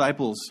told his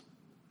disciples,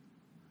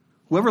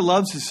 whoever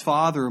loves his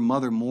father or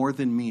mother more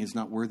than me is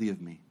not worthy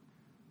of me.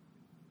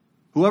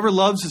 Whoever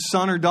loves his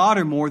son or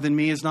daughter more than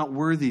me is not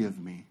worthy of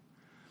me.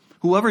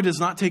 Whoever does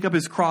not take up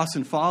his cross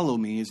and follow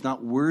me is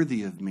not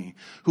worthy of me.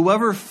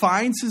 Whoever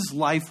finds his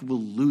life will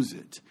lose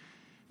it.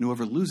 And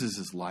whoever loses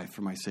his life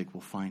for my sake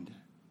will find it.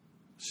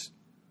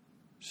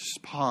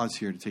 Just pause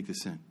here to take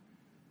this in.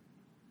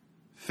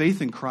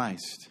 Faith in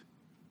Christ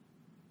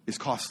is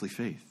costly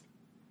faith.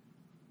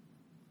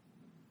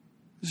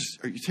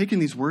 Are you taking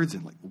these words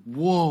in like,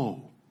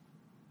 whoa.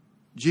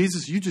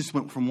 Jesus, you just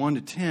went from 1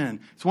 to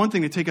 10. It's one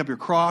thing to take up your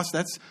cross.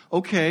 That's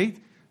okay.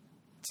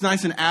 It's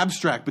nice and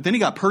abstract. But then he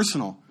got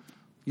personal.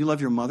 You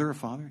love your mother or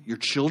father? Your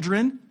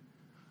children?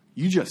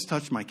 You just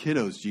touched my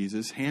kiddos,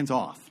 Jesus. Hands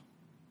off.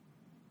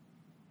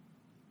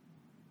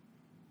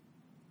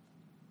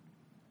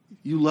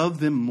 You love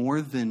them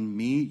more than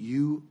me.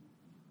 You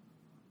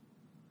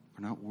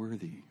are not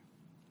worthy.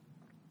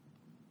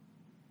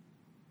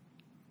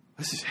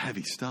 This is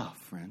heavy stuff,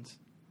 friends.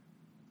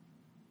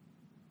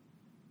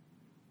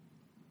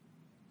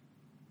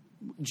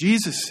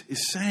 Jesus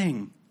is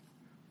saying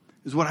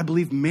is what I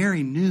believe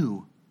Mary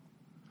knew.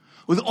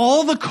 With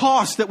all the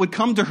cost that would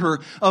come to her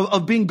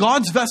of being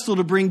God's vessel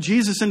to bring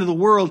Jesus into the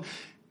world,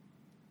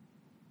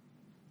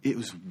 it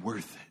was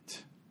worth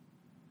it.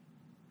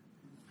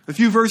 A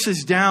few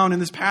verses down in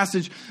this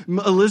passage,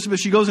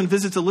 she goes and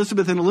visits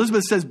Elizabeth, and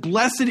Elizabeth says,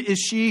 blessed is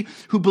she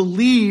who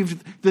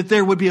believed that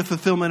there would be a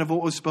fulfillment of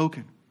what was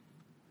spoken.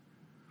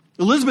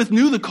 Elizabeth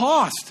knew the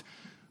cost.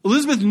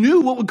 Elizabeth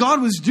knew what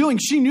God was doing.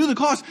 She knew the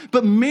cost.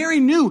 But Mary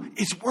knew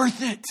it's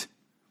worth it.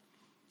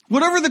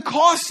 Whatever the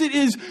cost it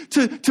is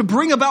to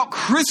bring about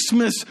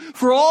Christmas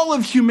for all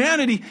of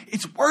humanity,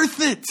 it's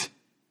worth it.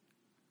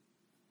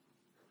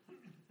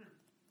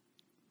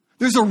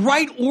 There's a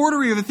right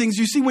ordering of the things.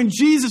 You see, when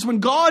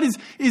God is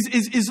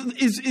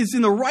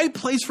in the right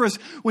place for us,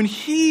 when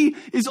He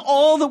is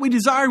all that we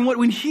desire, and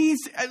when He's,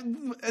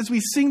 as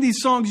we sing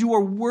these songs, you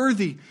are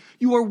worthy.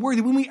 You are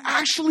worthy. When we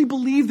actually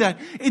believe that,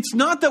 it's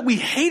not that we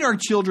hate our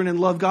children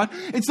and love God.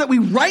 It's that we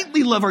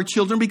rightly love our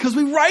children because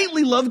we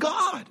rightly love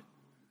God.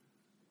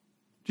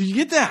 Did you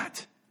get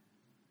that?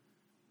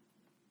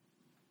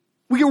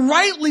 We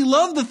rightly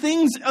love the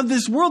things of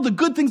this world, the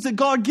good things that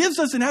God gives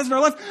us and has in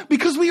our life,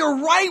 because we are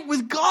right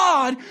with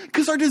God,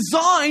 because our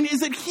design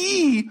is that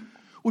He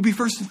would be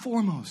first and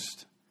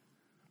foremost.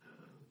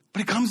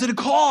 But it comes at a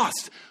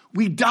cost.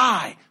 We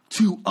die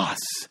to us,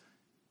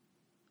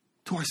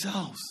 to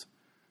ourselves.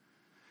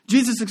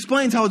 Jesus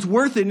explains how it's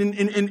worth it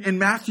in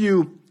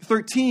Matthew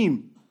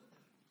 13.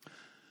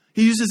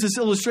 He uses this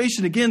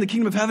illustration. Again, the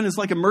kingdom of heaven is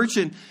like a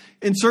merchant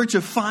in search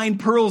of fine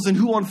pearls, and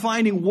who on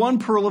finding one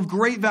pearl of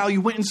great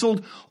value went and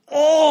sold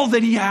all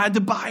that he had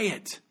to buy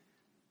it.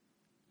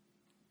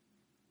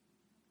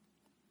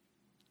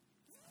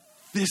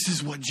 This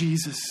is what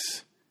Jesus,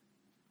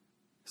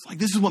 it's like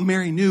this is what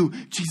Mary knew.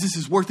 Jesus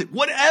is worth it.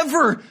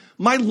 Whatever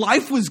my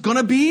life was going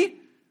to be,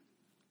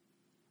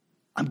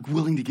 I'm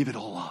willing to give it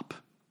all up.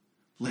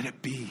 Let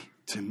it be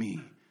to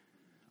me.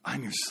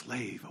 I'm your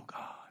slave, oh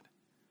God.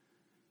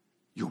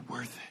 You're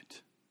worth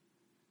it.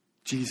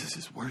 Jesus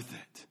is worth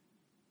it.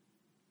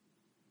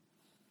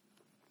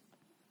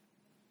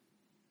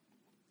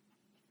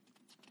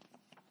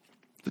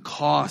 The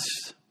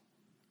cost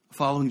of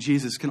following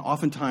Jesus can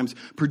oftentimes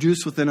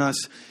produce within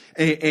us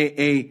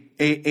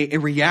a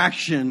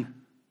reaction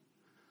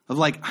of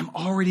like, I'm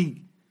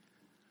already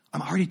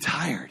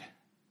tired.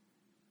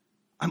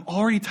 I'm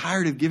already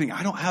tired of giving.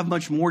 I don't have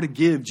much more to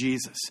give,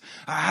 Jesus.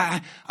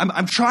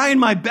 I'm trying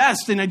my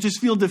best, and I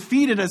just feel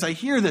defeated as I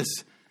hear this.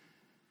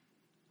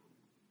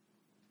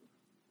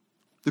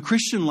 The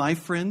Christian life,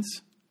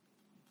 friends,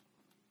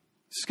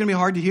 this is going to be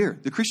hard to hear.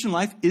 The Christian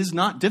life is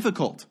not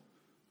difficult.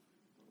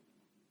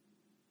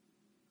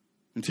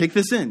 And take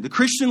this in. The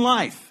Christian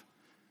life,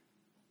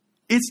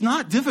 it's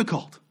not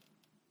difficult.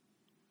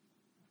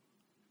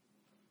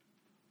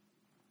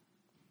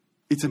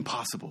 It's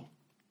impossible.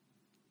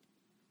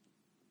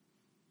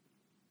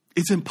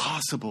 It's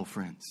impossible,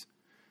 friends.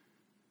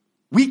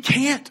 We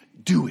can't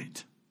do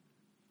it.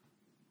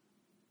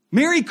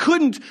 Mary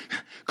couldn't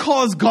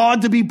cause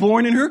God to be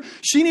born in her.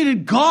 She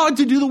needed God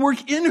to do the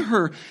work in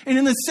her. And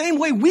in the same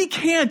way, we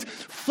can't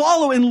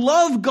follow and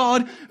love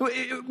God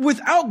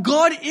without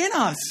God in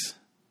us.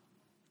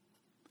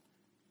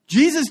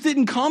 Jesus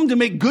didn't come to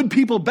make good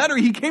people better.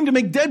 He came to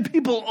make dead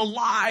people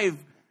alive.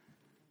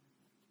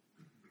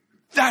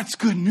 That's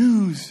good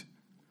news.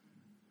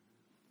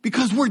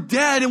 Because we're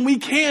dead and we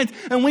can't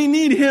and we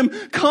need him.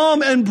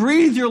 Come and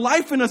breathe your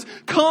life in us.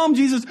 Come,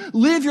 Jesus,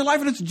 live your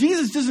life in us.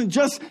 Jesus doesn't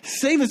just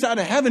save us out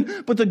of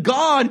heaven, but the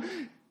God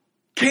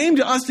came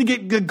to us to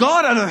get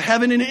God out of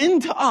heaven and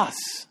into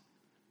us.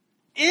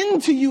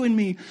 Into you and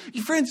me.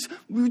 Friends,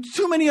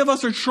 too many of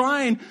us are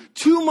trying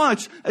too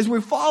much as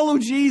we follow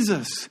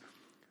Jesus.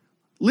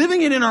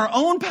 Living it in our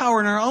own power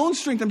and our own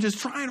strength. I'm just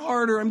trying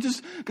harder. I'm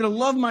just going to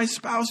love my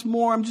spouse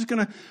more. I'm just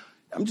going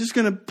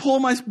to pull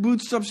my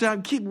bootstraps out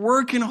and keep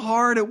working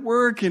hard at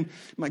work and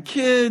my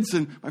kids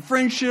and my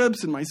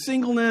friendships and my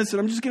singleness. And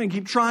I'm just going to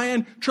keep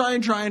trying.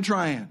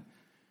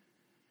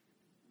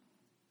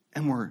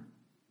 And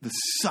the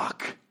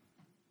suck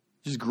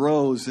just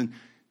grows and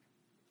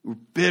we're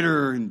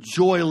bitter and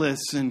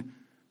joyless. And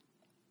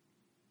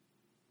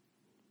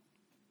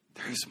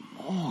there's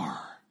more.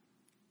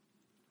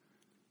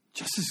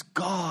 Just as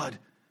God,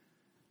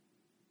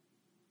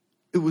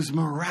 it was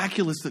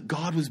miraculous that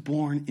God was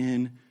born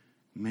in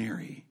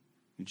Mary,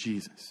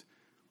 Jesus.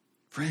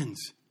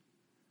 Friends,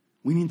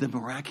 we need the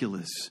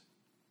miraculous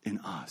in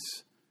us.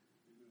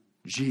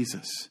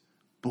 Jesus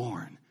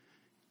born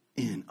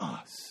in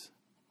us.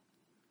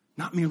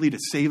 Not merely to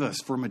save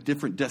us from a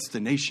different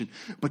destination,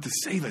 but to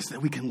save us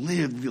that we can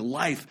live the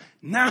life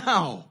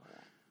now.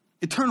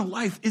 Eternal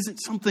life isn't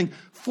something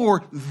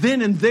for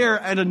then and there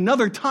at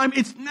another time.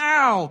 It's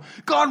now.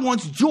 God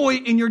wants joy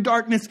in your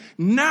darkness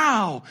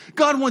now.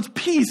 God wants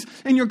peace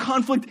in your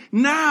conflict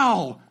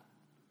now.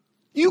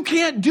 You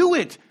can't do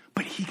it,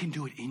 but he can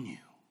do it in you.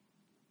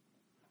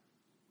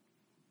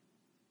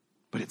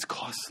 But it's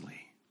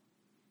costly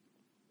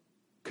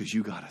because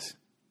you got to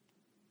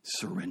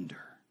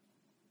surrender.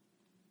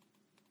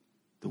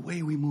 The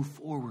way we move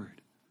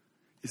forward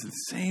is the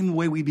same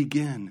way we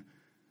begin.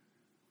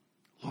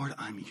 Lord,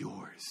 I'm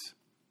yours.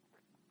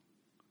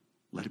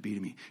 Let it be to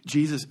me.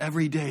 Jesus,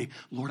 every day,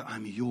 Lord,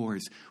 I'm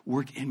yours.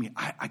 Work in me.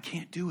 I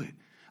can't do it.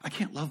 I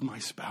can't love my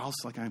spouse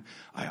like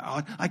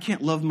I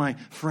can't love my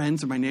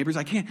friends and my neighbors.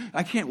 I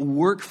can't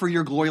work for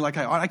your glory like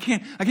I ought. I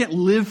can't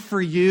live for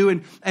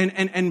you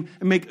and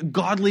make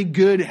godly,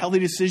 good, healthy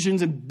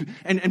decisions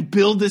and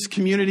build this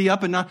community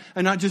up and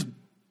not just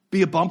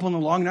be a bump on the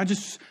log.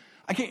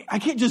 I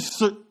can't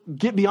just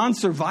get beyond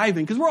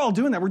surviving because we're all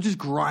doing that. We're just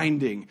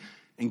grinding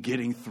and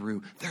getting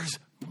through. There's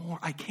more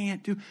I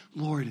can't do.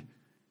 Lord,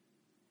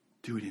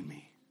 do it in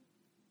me.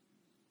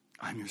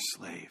 I'm your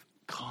slave.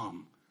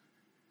 Come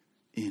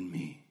in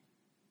me.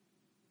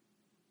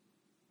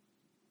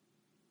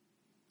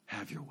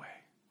 Have your way.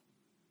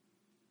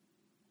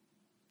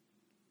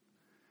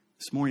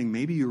 This morning,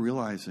 maybe you're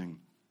realizing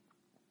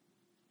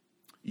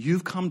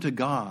you've come to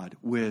God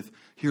with,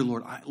 here,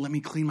 Lord, let me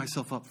clean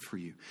myself up for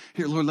you.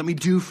 Here, Lord, let me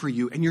do for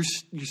you. And you're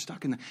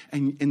stuck in that.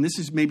 And this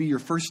is maybe your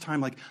first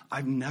time, like,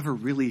 I've never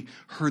really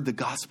heard the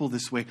gospel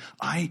this way.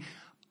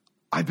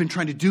 I've been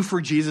trying to do for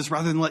Jesus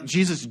rather than let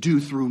Jesus do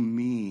through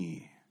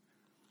me.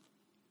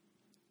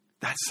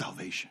 That's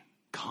salvation.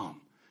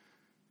 Come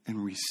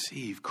and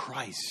receive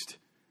Christ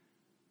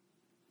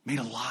made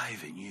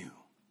alive in you.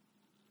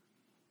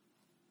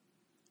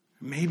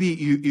 Maybe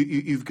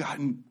you've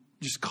gotten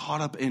just caught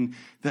up in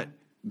that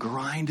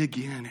grind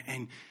again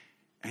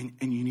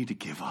and you need to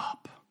give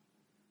up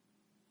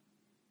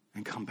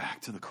and come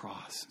back to the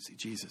cross and say,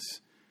 Jesus,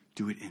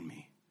 do it in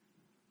me.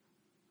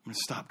 I'm going to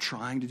stop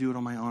trying to do it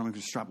on my own. I'm going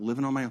to stop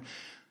living on my own.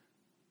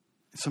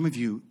 Some of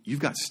you, you've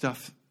got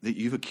stuff that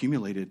you've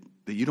accumulated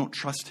that you don't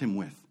trust him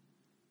with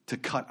to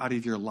cut out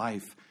of your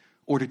life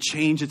or to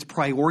change its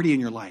priority in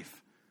your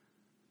life.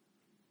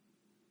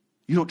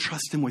 You don't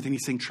trust him with, and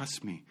he's saying,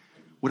 trust me.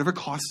 Whatever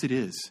cost it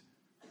is,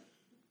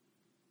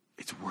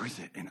 it's worth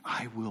it, and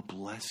I will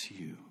bless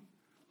you.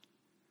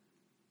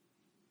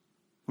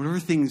 Whatever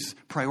things,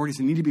 priorities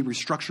that need to be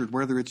restructured,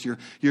 whether it's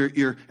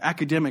your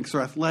academics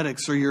or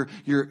athletics or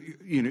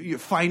your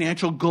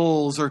financial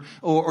goals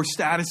or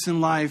status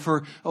in life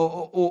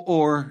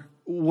or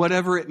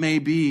whatever it may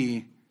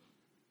be,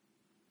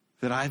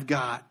 that I've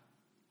got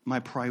my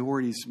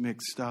priorities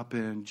mixed up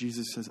in.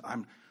 Jesus says,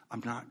 I'm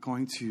not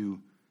going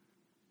to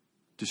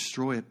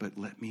destroy it, but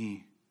let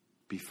me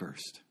be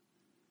first.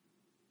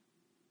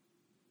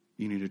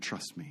 You need to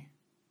trust me.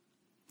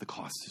 The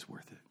cost is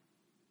worth it.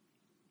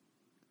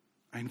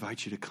 I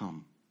invite you to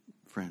come,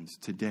 friends,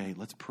 today.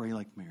 Let's pray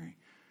like Mary.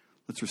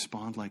 Let's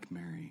respond like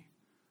Mary.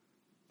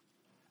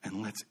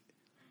 And let's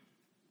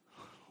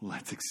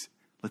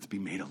be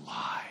made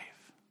alive.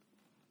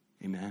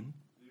 Amen?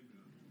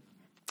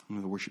 I'm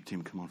going to the worship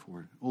team come on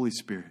forward. Holy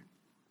Spirit.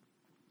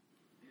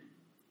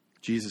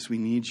 Jesus, we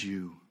need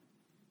you.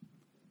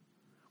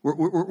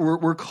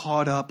 We're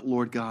caught up,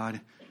 Lord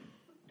God,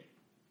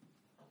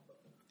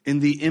 in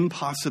the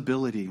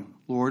impossibility,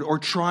 Lord, or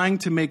trying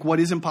to make what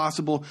is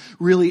impossible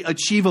really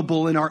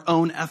achievable in our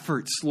own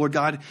efforts, Lord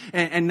God.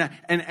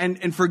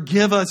 And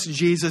forgive us,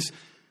 Jesus,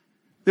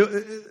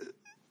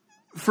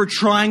 for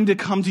trying to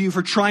come to you,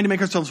 for trying to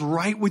make ourselves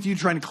right with you,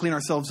 trying to clean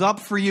ourselves up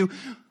for you.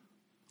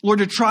 Lord,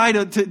 to try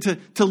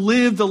to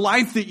live the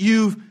life that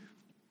you've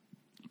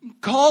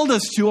called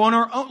us to on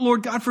our own.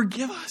 Lord God,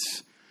 forgive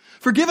us.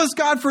 Forgive us,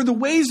 God, for the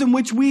ways in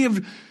which we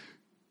have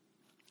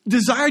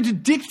desired to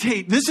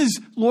dictate. This is,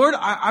 Lord,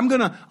 I'm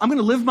gonna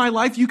live my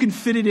life. You can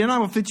fit it in.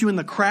 I'm gonna fit you in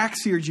the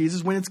cracks here,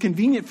 Jesus. When it's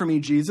convenient for me,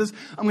 Jesus,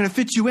 I'm gonna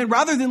fit you in.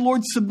 Rather than,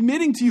 Lord,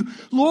 submitting to you,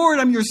 Lord,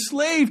 I'm your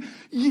slave.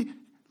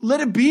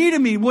 Let it be to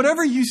me.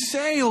 Whatever you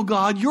say, oh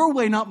God, your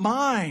way, not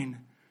mine.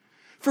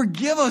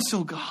 Forgive us,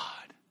 oh God.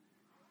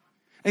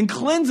 And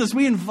cleanse us.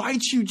 We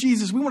invite you,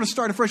 Jesus. We want to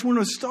start afresh. We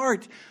want to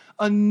start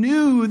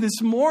anew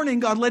this morning,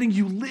 God, letting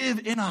you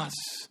live in us.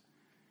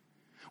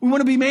 We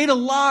want to be made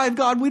alive,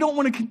 God. We don't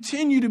want to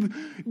continue to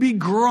be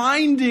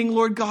grinding,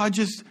 Lord God,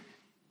 just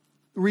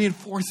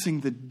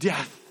reinforcing the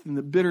death and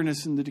the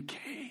bitterness and the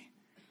decay.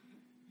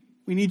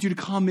 We need you to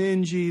come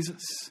in,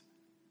 Jesus.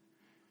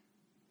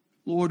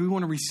 Lord, we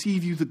want to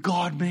receive you, the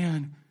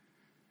God-man,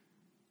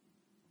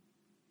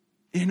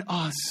 in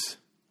us,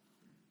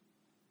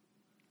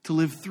 to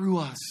live through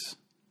us,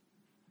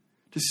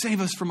 to save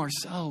us from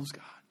ourselves,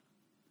 God.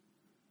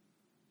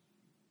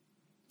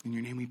 In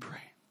your name we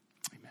pray.